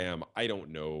maybe I am. I don't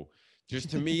know. Just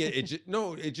to me,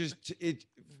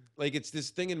 like, it's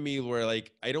this thing in me where,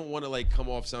 like, I don't want to like come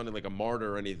off sounding like a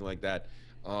martyr or anything like that,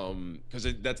 because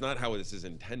that's not how this is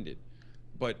intended.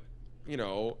 But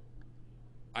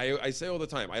I say all the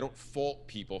time, I don't fault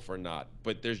people for not,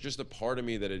 but there's just a part of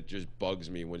me that it just bugs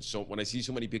me when I see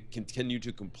so many people continue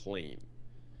to complain.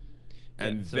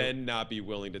 And then not be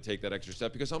willing to take that extra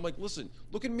step, because I'm like, listen,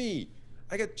 look at me.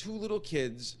 I got 2 little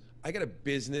kids. I got a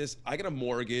business. I got a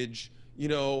mortgage.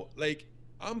 Like,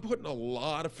 I'm putting a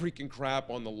lot of freaking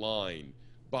crap on the line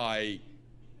by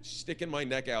sticking my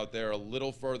neck out there a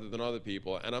little further than other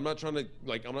people. And I'm not trying to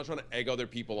egg other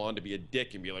people on to be a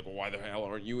dick and be like, well, why the hell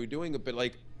aren't you doing it? But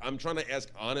like, I'm trying to ask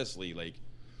honestly, like,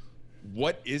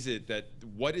 what are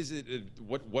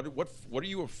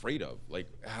you afraid of? Like,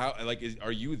 how, like,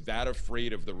 are you that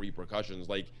afraid of the repercussions?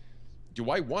 Like,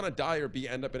 do I want to die or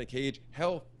end up in a cage?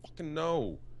 Hell fucking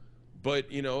no.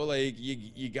 But like,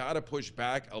 you gotta push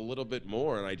back a little bit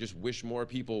more, and I just wish more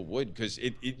people would, because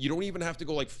you don't even have to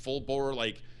go like full bore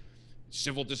like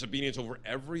civil disobedience over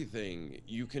everything.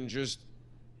 You can just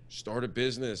start a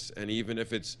business, and even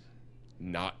if it's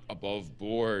not above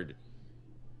board,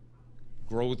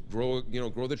 grow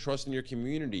the trust in your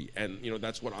community. And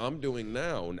that's what I'm doing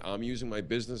now, and I'm using my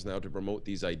business now to promote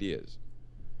these ideas,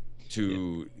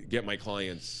 to get my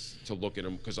clients to look at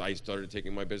them, because I started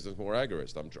taking my business more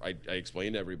agorist. I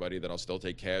explained to everybody that I'll still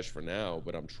take cash for now,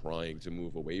 but I'm trying to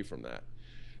move away from that,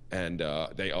 and a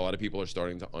lot of people are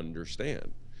starting to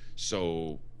understand.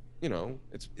 So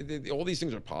all these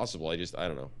things are possible. I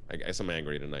don't know. I guess I'm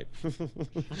angry tonight.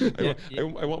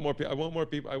 I want more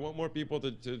people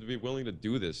to be willing to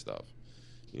do this stuff,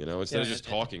 instead of just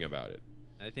talking about it.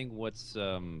 I think what's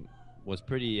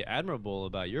pretty admirable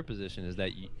about your position is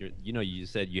that you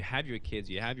said you have your kids,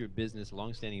 you have your business,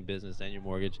 long-standing business, and your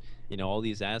mortgage, all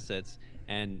these assets,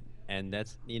 and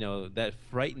that's that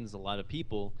frightens a lot of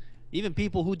people. Even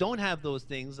people who don't have those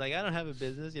things, like I don't have a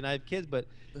business, I have kids, but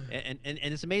and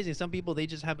it's amazing. Some people, they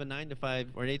just have a 9 to 5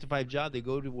 or an 8 to 5 job. They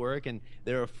go to work and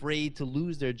they're afraid to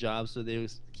lose their job, so they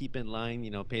just keep in line,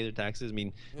 pay their taxes. I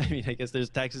mean, I guess there's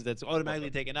taxes that's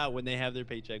automatically taken out when they have their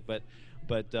paycheck, but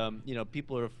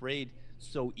people are afraid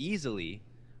so easily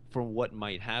from what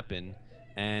might happen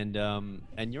And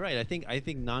you're right. I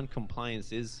think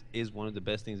non-compliance is one of the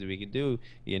best things that we could do.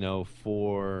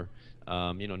 For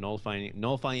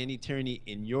nullifying any tyranny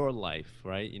in your life,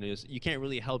 right? You can't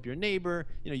really help your neighbor.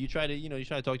 You try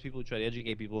to talk to people, try to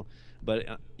educate people,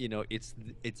 but it's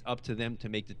up to them to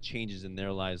make the changes in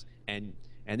their lives. And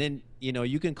then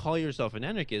you can call yourself an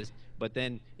anarchist, but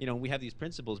then we have these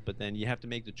principles, but then you have to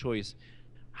make the choice.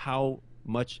 How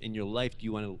much in your life do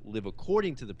you want to live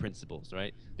according to the principles,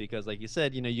 right? Because like you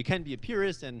said, you can be a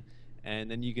purist, and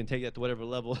then you can take that to whatever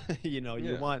level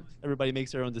you want. Everybody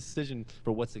makes their own decision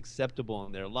for what's acceptable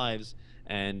in their lives.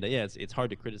 And it's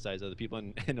hard to criticize other people,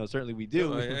 and certainly we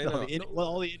do.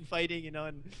 All the infighting,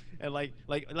 and like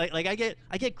I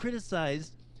get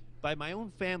criticized by my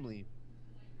own family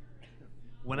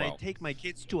when I take my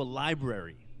kids to a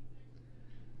library.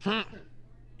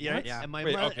 Yeah, and my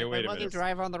mother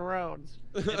drive on the roads.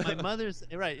 And my mother's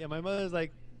right. Yeah, my mother's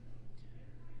like,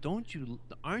 aren't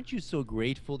you so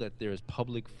grateful that there's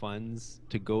public funds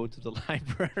to go to the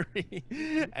library?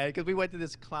 Because we went to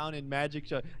this clown and magic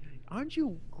show. Aren't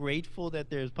you grateful that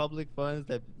there's public funds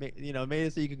that made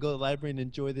it so you could go to the library and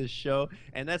enjoy this show?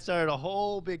 And that started a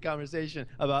whole big conversation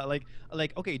about like,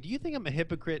 okay, do you think I'm a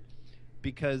hypocrite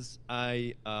because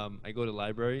I go to the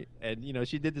library? And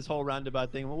she did this whole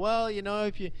roundabout thing. Well,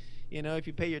 if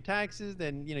you pay your taxes,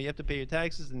 then you have to pay your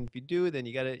taxes, and if you do, then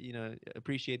you gotta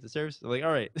appreciate the service. I'm like,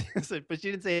 all right. But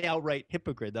she didn't say outright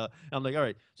hypocrite though. I'm like, all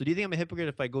right, so do you think I'm a hypocrite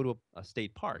if I go to a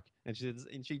state park? And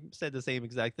she said the same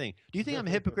exact thing. Do you think I'm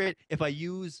a hypocrite if I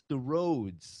use the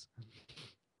roads?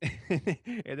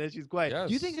 And then she's quiet. Yes.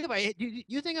 Do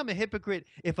you think I'm a hypocrite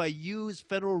if I use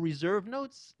Federal Reserve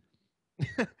notes?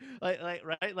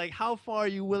 Like how far are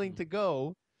you willing to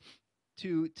go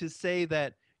to say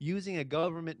that using a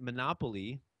government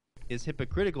monopoly is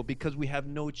hypocritical because we have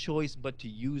no choice but to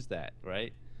use that,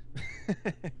 right?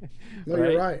 No,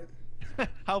 you're right.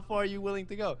 How far are you willing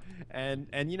to go? And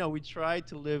we try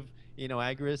to live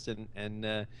agorist, and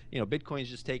Bitcoin's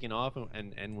just taken off,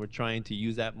 and we're trying to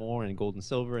use that more, and gold and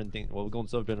silver and things. Well, gold and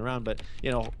silver been around, but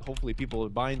hopefully people are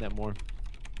buying that more.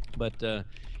 But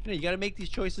you got to make these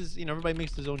choices. Everybody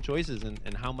makes their own choices, and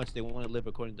how much they want to live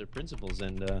according to their principles.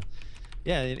 And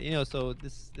so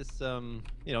this from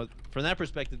that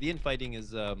perspective, the infighting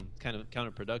is kind of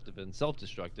counterproductive and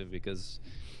self-destructive because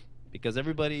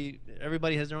everybody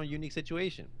has their own unique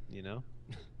situation.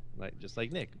 Like just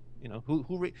like Nick.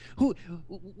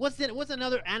 What's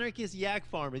another anarchist yak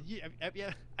farmer?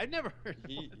 I've never heard of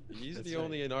him. He's the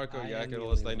only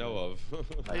anarcho-yakitalist I know of.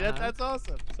 That's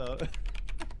awesome. So.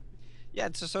 Yeah,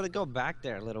 so to go back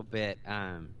there a little bit,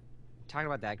 talking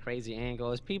about that crazy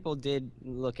angle, is people did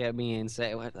look at me and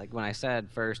say, like when I said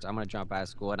first I'm going to drop out of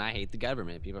school and I hate the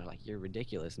government, people are like, you're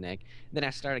ridiculous, Nick. Then I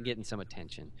started getting some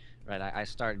attention, right? I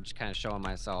started just kind of showing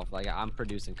myself, like I'm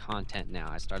producing content now.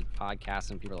 I started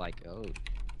podcasting, people are like, oh,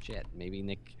 shit, maybe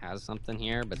Nick has something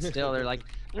here, but still they're like,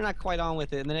 they're not quite on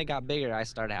with it. And then it got bigger. I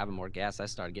started having more guests. I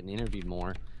started getting interviewed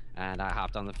more. And I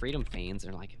hopped on the Freedom Feens, and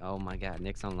they're like, oh my God,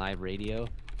 Nick's on live radio.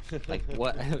 Like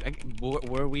what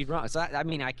were we wrong? So I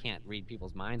mean, I can't read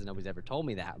people's minds. Nobody's ever told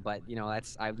me that, but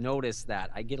I've noticed that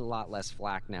I get a lot less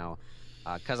flack now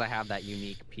because I have that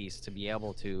unique piece to be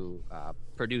able to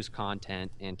produce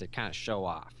content and to kind of show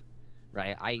off,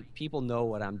 right? People know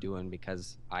what I'm doing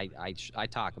because I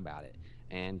talk about it,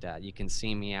 and you can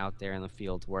see me out there in the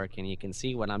fields working. You can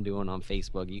see what I'm doing on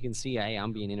Facebook. You can see, hey,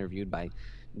 I'm being interviewed by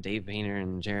Dave Boehner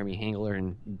and Jeremy Hangler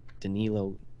and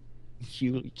Danilo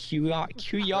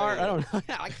QR. I don't know.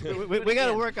 we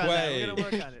gotta work on that. We gotta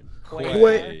work on it.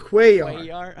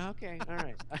 Quayar. Okay, all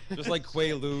right. Just like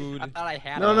Quaalude. I thought I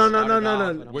had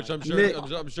No. Which I'm sure Nick,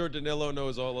 I'm sure Danilo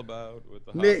knows all about with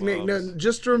the Nick, no,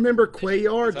 just remember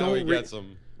Quayar.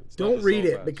 Don't read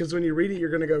it because when you read it,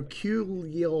 you're gonna go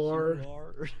QR.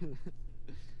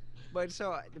 But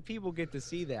so the people get to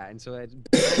see that, and so I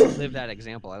live that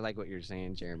example. I like what you're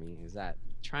saying, Jeremy, is that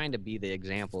trying to be the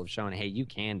example of showing, hey, you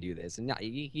can do this, and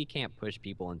you can't push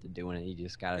people into doing it. You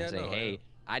just gotta say, hey,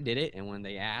 I did it, and when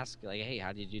they ask, like, hey,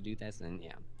 how did you do this? And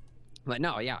but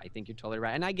no, I think you're totally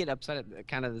right, and I get upset at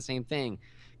kind of the same thing,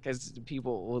 because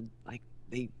people will like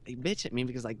they bitch at me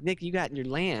because like, Nick, you got your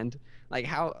land, like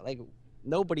how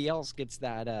nobody else gets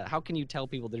that. How can you tell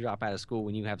people to drop out of school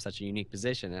when you have such a unique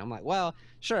position? And I'm like, well,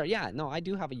 sure, yeah, no, I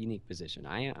do have a unique position.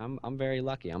 I'm very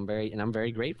lucky. I'm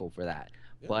very grateful for that.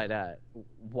 Yeah. But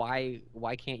why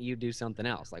can't you do something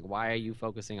else? Like, why are you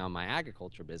focusing on my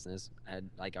agriculture business?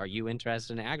 Like, are you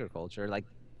interested in agriculture? Like,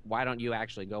 why don't you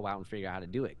actually go out and figure out how to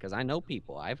do it? Because I know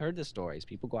people. I've heard the stories.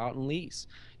 People go out and lease.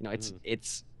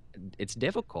 It's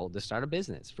difficult to start a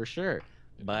business for sure,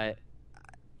 but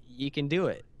you can do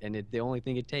it, and the only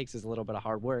thing it takes is a little bit of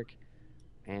hard work,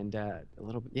 and a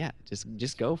little bit,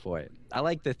 just go for it. I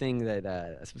like the thing that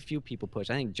a few people push.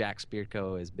 I think Jack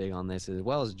Spirko is big on this, as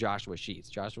well as Joshua Sheets.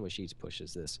 Joshua Sheets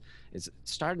pushes this. Is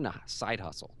starting a side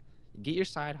hustle. Get your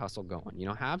side hustle going. You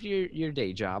know, have your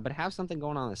day job, but have something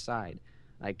going on the side.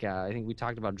 Like I think we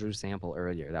talked about Drew Sample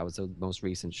earlier. That was the most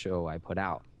recent show I put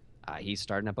out. He's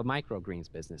starting up a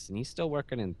microgreens business, and he's still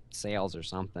working in sales or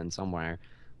something somewhere.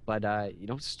 But you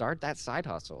know, start that side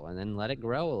hustle and then let it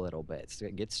grow a little bit. So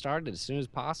get started as soon as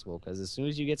possible, because as soon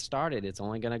as you get started, it's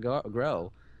only going to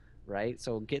grow, right?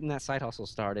 So getting that side hustle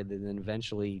started, and then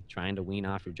eventually trying to wean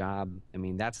off your job. I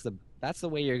mean, that's the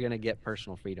way you're going to get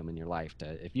personal freedom in your life.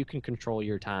 If you can control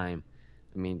your time,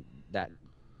 I mean, that.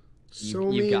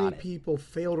 So many people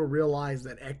fail to realize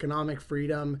that economic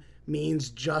freedom means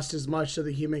just as much to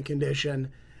the human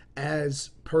condition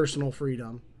as personal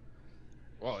freedom.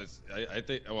 Well, I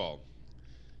think, well,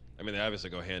 I mean, they obviously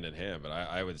go hand in hand, but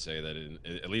I would say that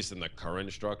at least in the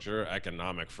current structure,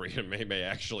 economic freedom may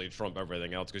actually trump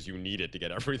everything else, because you need it to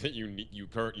get everything you need.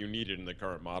 You need it in the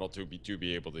current model to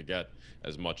be able to get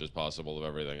as much as possible of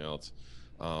everything else.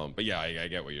 But yeah, I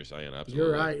get what you're saying. Absolutely.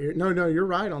 You're right. You're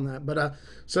right on that. But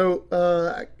so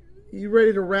you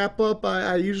ready to wrap up?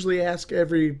 I usually ask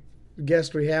every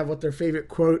guest we have what their favorite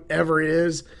quote ever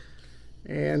is.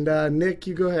 And Nick,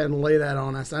 you go ahead and lay that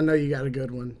on us. I know you got a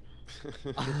good one.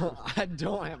 I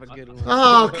don't have a good one.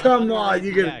 Oh, come on.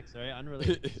 You can... Yaks, right?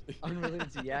 Unrelated.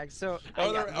 Unrelated to yaks. So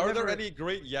are there any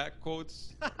great yak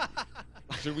quotes?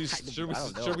 Should we start a yak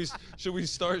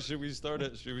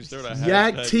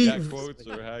hashtag teeth, yak quotes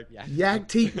or hack? Yak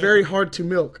teeth very hard to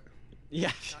milk.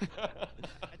 Yeah. I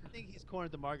think he's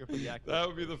cornered the market for yak. That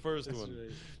would be the first one.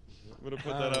 Right. I'm gonna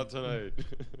put that out tonight.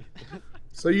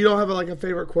 So you don't have a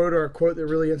favorite quote or a quote that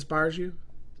really inspires you?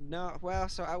 No. Well,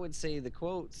 so I would say the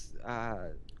quotes.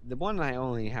 The one I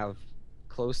only have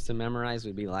close to memorize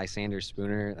would be Lysander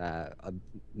Spooner. A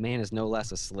man is no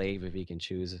less a slave if he can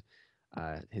choose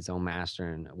his own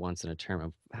master, and once in a term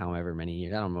of however many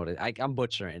years. I don't know what I'm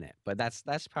butchering it, but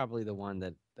that's probably the one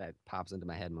that pops into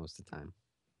my head most of the time.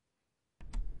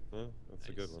 Well, that's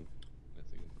a good one. That's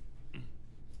a good one.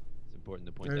 It's important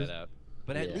to point that out.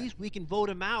 But at least we can vote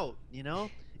them out, you know?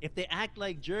 If they act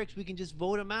like jerks, we can just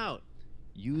vote them out.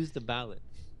 Use the ballot.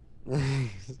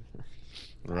 Right.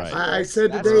 I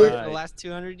said that's today for the last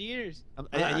 200 years.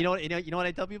 And you know what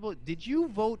I tell people? Did you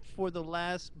vote for the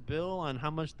last bill on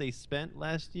how much they spent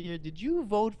last year? Did you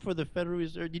vote for the Federal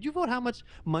Reserve? Did you vote how much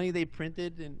money they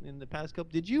printed in the past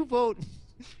couple? Did you vote?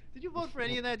 Did you vote for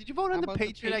any of that? Did you vote on the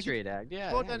Patriot Act? Act?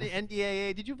 Yeah. Vote on the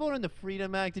NDAA? Did you vote on the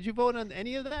Freedom Act? Did you vote on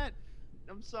any of that?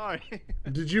 I'm sorry.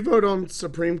 Did you vote on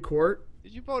Supreme Court?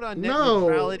 Did you vote on net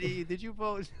neutrality? Did you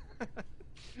vote?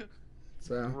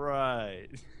 So right.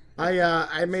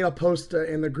 I made a post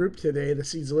in the group today, the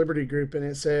Seeds of Liberty group, and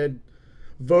it said,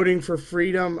 voting for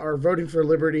freedom or voting for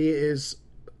liberty is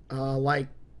like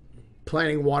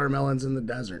planting watermelons in the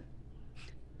desert.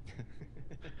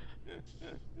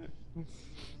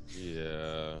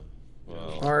 Yeah.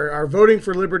 Well. Our voting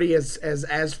for liberty is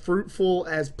as fruitful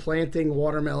as planting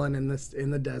watermelon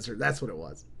in the desert. That's what it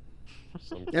was.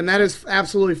 And that is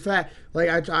absolutely fact. Like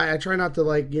I try not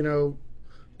to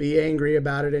be angry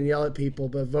about it and yell at people,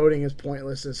 but voting is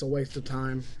pointless. It's a waste of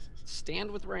time.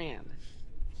 Stand with Rand.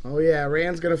 Oh yeah,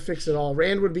 Rand's gonna fix it all.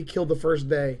 Rand would be killed the first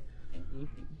day.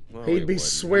 No, He'd be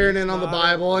swearing in on the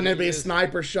Bible, and there'd be a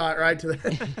sniper shot right to the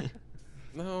head.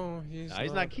 No,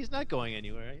 he's not going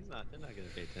anywhere. He's not. They're not going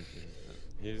to pay attention.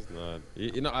 He's not.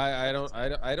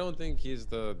 I don't think he's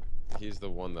the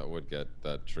one that would get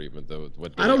that treatment though.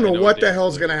 I don't know what the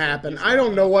hell's gonna happen. I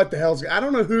don't know what the hell's. I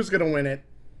don't know who's gonna win it.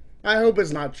 I hope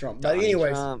it's not Trump. But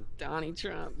anyways, Donnie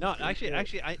Trump. No,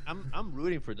 actually, I'm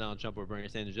rooting for Donald Trump or Bernie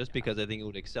Sanders just because I think it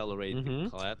would accelerate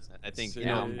the collapse. I think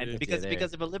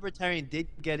because if a libertarian did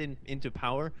get into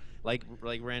power, like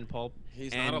Rand Paul,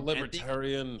 he's not a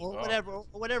libertarian or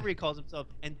whatever he calls himself,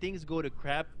 and things go to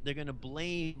crap, they're gonna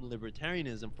blame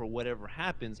libertarianism for whatever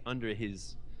happens under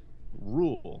his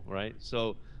rule, right?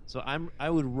 So I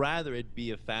would rather it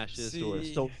be a fascist or a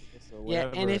socialist or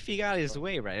whatever. Yeah, and if he got his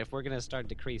way, right, if we're gonna start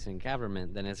decreasing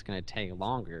government, then it's gonna take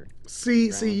longer.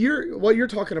 See, what you're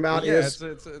talking about is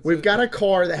we've got a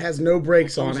car that has no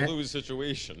brakes on it. Lose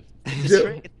situation.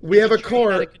 We have a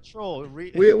car.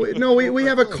 We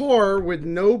have a car with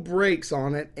no brakes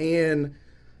on it, and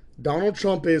Donald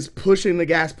Trump is pushing the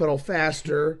gas pedal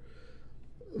faster.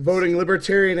 Voting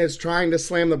libertarian is trying to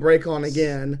slam the brake on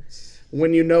again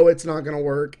when you know it's not going to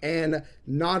work, and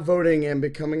not voting and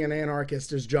becoming an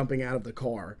anarchist is jumping out of the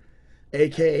car,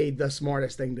 aka the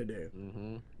smartest thing to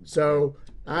do. So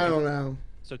I don't know.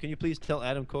 So can you please tell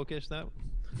Adam Kokesh that?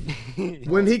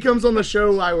 When he comes on the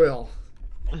show, I will.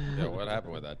 Yeah, what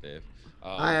happened with that, Dave?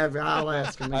 I'll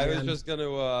ask him again. I was just gonna,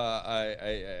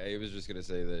 I was just gonna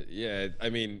say that, yeah. I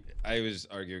mean, I was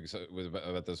arguing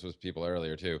about this with people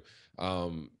earlier too.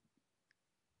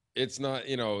 It's not,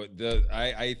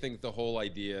 I think the whole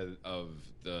idea of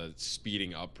the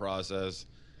speeding up process,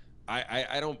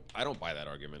 I don't buy that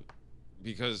argument,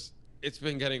 because it's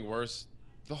been getting worse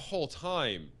the whole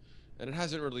time, and it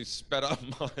hasn't really sped up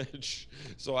much.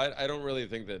 So I don't really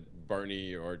think that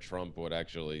Bernie or Trump would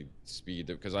actually speed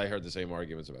it, because I heard the same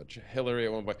arguments about Hillary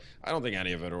at one point. I don't think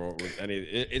any of it, or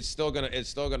it's still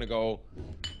gonna go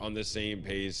on the same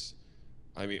pace.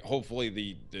 I mean,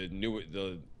 hopefully the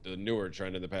newer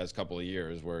trend in the past couple of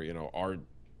years, where the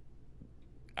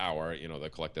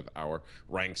collective our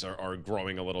ranks are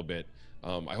growing a little bit.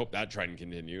 I hope that trend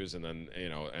continues, and then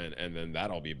and then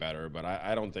that'll be better. But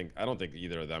I don't think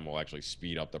either of them will actually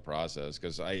speed up the process,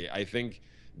 because I think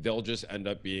they'll just end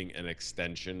up being an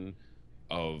extension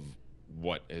of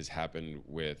what has happened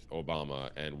with Obama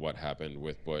and what happened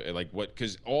with Bush.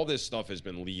 Because all this stuff has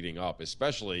been leading up,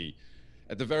 especially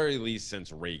at the very least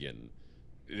since Reagan.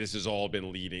 This has all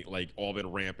been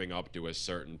ramping up to a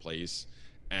certain place,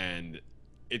 and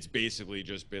it's basically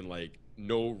just been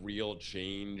no real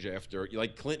change after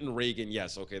Clinton, Reagan.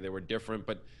 Yes, okay, they were different,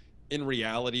 but in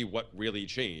reality, what really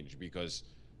changed? Because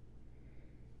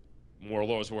more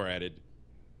laws were added,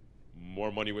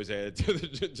 more money was added to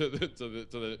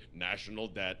the national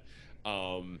debt,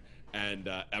 and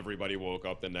everybody woke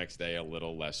up the next day a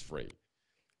little less free.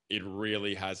 It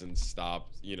really hasn't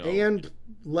stopped, and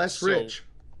less rich.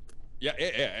 Yeah,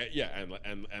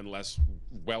 and less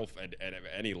wealth at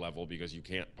any level, because you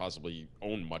can't possibly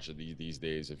own much of these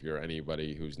days if you're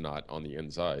anybody who's not on the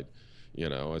inside.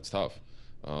 It's tough.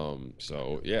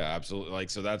 So yeah, absolutely.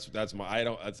 So that's my. I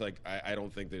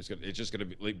don't think there's gonna. It's just gonna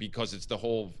be because it's the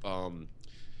whole.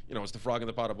 It's the frog in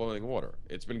the pot of boiling water.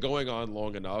 It's been going on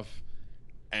long enough,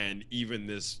 and even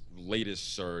this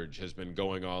latest surge has been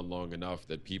going on long enough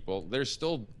that there's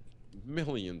still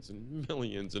millions and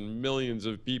millions and millions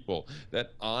of people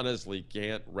that honestly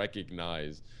can't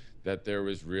recognize that there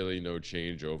was really no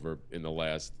changeover in the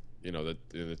last, in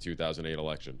the 2008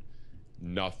 election.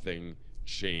 Nothing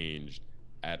changed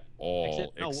at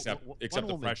all, except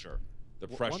the pressure. The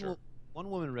pressure. One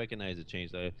woman recognized the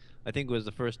change. I think it was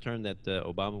the first term that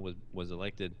Obama was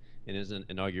elected. In his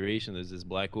inauguration, there's this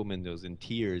black woman that was in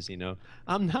tears,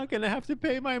 I'm not going to have to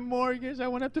pay my mortgage. I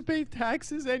won't have to pay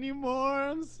taxes anymore.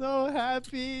 I'm so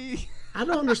happy. I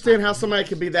don't understand how somebody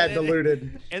could be that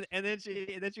deluded. And then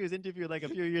she was interviewed a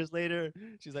few years later.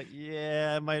 She's like,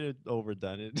 yeah, I might have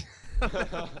overdone it.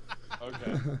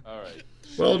 Okay. All right.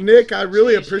 Well, Nick, I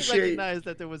really appreciate... She recognized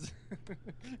that there was...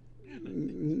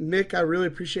 Nick, I really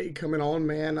appreciate you coming on,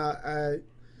 man.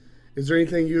 Is there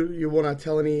anything you want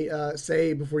to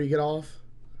say before you get off?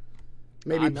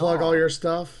 Maybe plug all your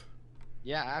stuff.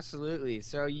 Yeah, absolutely.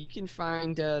 So you can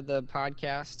find the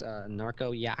podcast,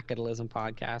 Anarcho-Yakitalism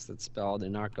Podcast. It's spelled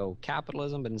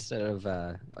anarcho-capitalism, but instead of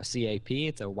a CAP,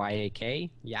 it's a YAK.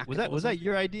 Was that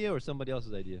your idea or somebody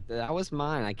else's idea? That was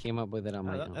mine. I came up with it on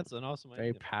my own. That's an awesome idea.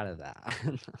 Very proud of that.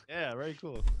 Yeah, very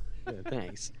cool. Yeah,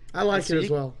 thanks. I like it as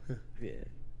well. Yeah.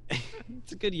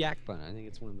 It's a good yak pun. I think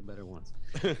it's one of the better ones.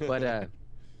 But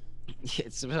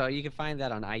so you can find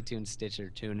that on iTunes, Stitcher,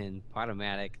 TuneIn,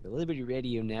 Podomatic, the Liberty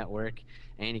Radio Network,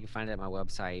 and you can find it at my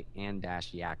website,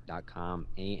 an-yak.com,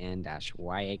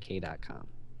 an-yak.com.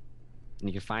 And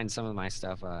you can find some of my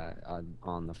stuff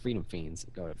on the Freedom Feens.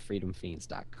 Go to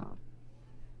freedomfeens.com.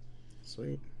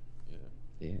 Sweet.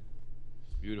 Yeah.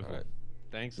 Beautiful. Right.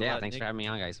 Thanks a lot, thanks Nick. for having me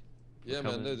on, guys. Yeah,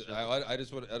 man. I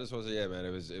just want to say, yeah, man.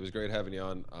 It was great having you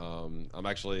on. I'm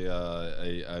actually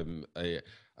I'm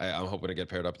hoping to get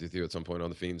paired up with you at some point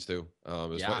on the Feens too. It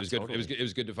was good. It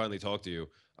was good to finally talk to you.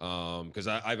 Because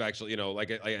I've actually,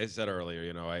 like I said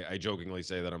earlier, I jokingly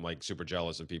say that I'm super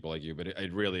jealous of people like you, but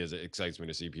it really is. It excites me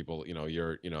to see people,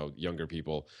 younger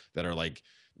people that are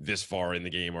this far in the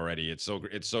game already. It's so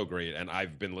great. And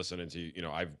I've been listening to you,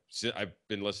 I've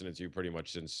been listening to you pretty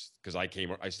much since, because I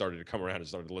started to come around and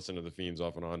started to listen to the Feens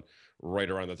off and on right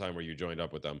around the time where you joined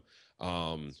up with them.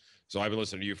 So I've been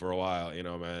listening to you for a while,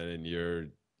 man, and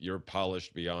you're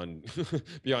polished beyond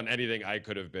beyond anything I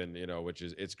could have been, which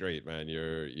is, it's great, man.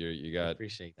 You got, I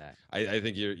appreciate that. I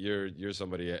think you're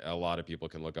somebody a lot of people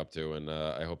can look up to, and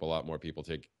I hope a lot more people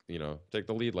take the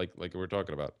lead like we're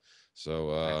talking about.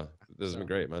 So this has been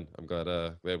great, man. I'm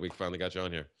glad we finally got you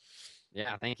on here.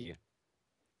 Yeah, thank you.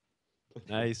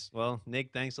 Nice. Well,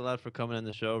 Nick, thanks a lot for coming on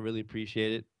the show. Really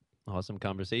appreciate it. Awesome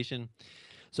conversation.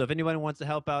 So if anyone wants to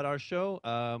help out our show,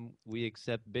 we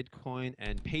accept Bitcoin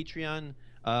and Patreon.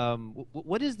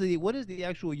 What is the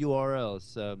actual URL?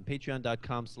 It's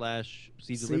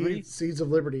patreon.com/Seeds of Liberty. Seeds of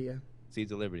Liberty, yeah.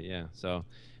 Seeds of Liberty, yeah. So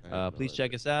please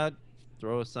check us out.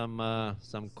 Throw some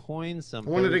coins. I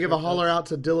wanted to give a holler out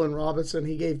to Dylan Robinson.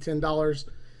 He gave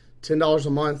 $10 a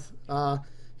month.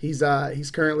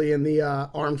 He's currently in the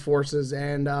armed forces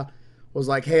and was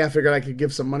like, hey, I figured I could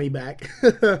give some money back.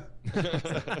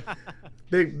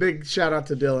 Big shout out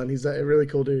to Dylan. He's a really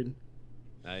cool dude.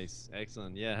 Nice,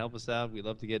 excellent. Yeah, help us out. We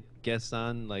love to get guests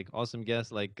on, like awesome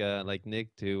guests like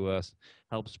Nick to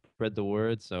help spread the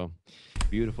word. So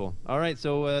beautiful. All right,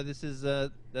 so this is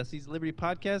the Seeds of Liberty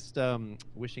podcast.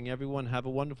 Wishing everyone have a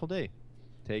wonderful day.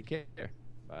 Take care.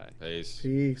 Bye. Peace.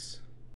 Peace.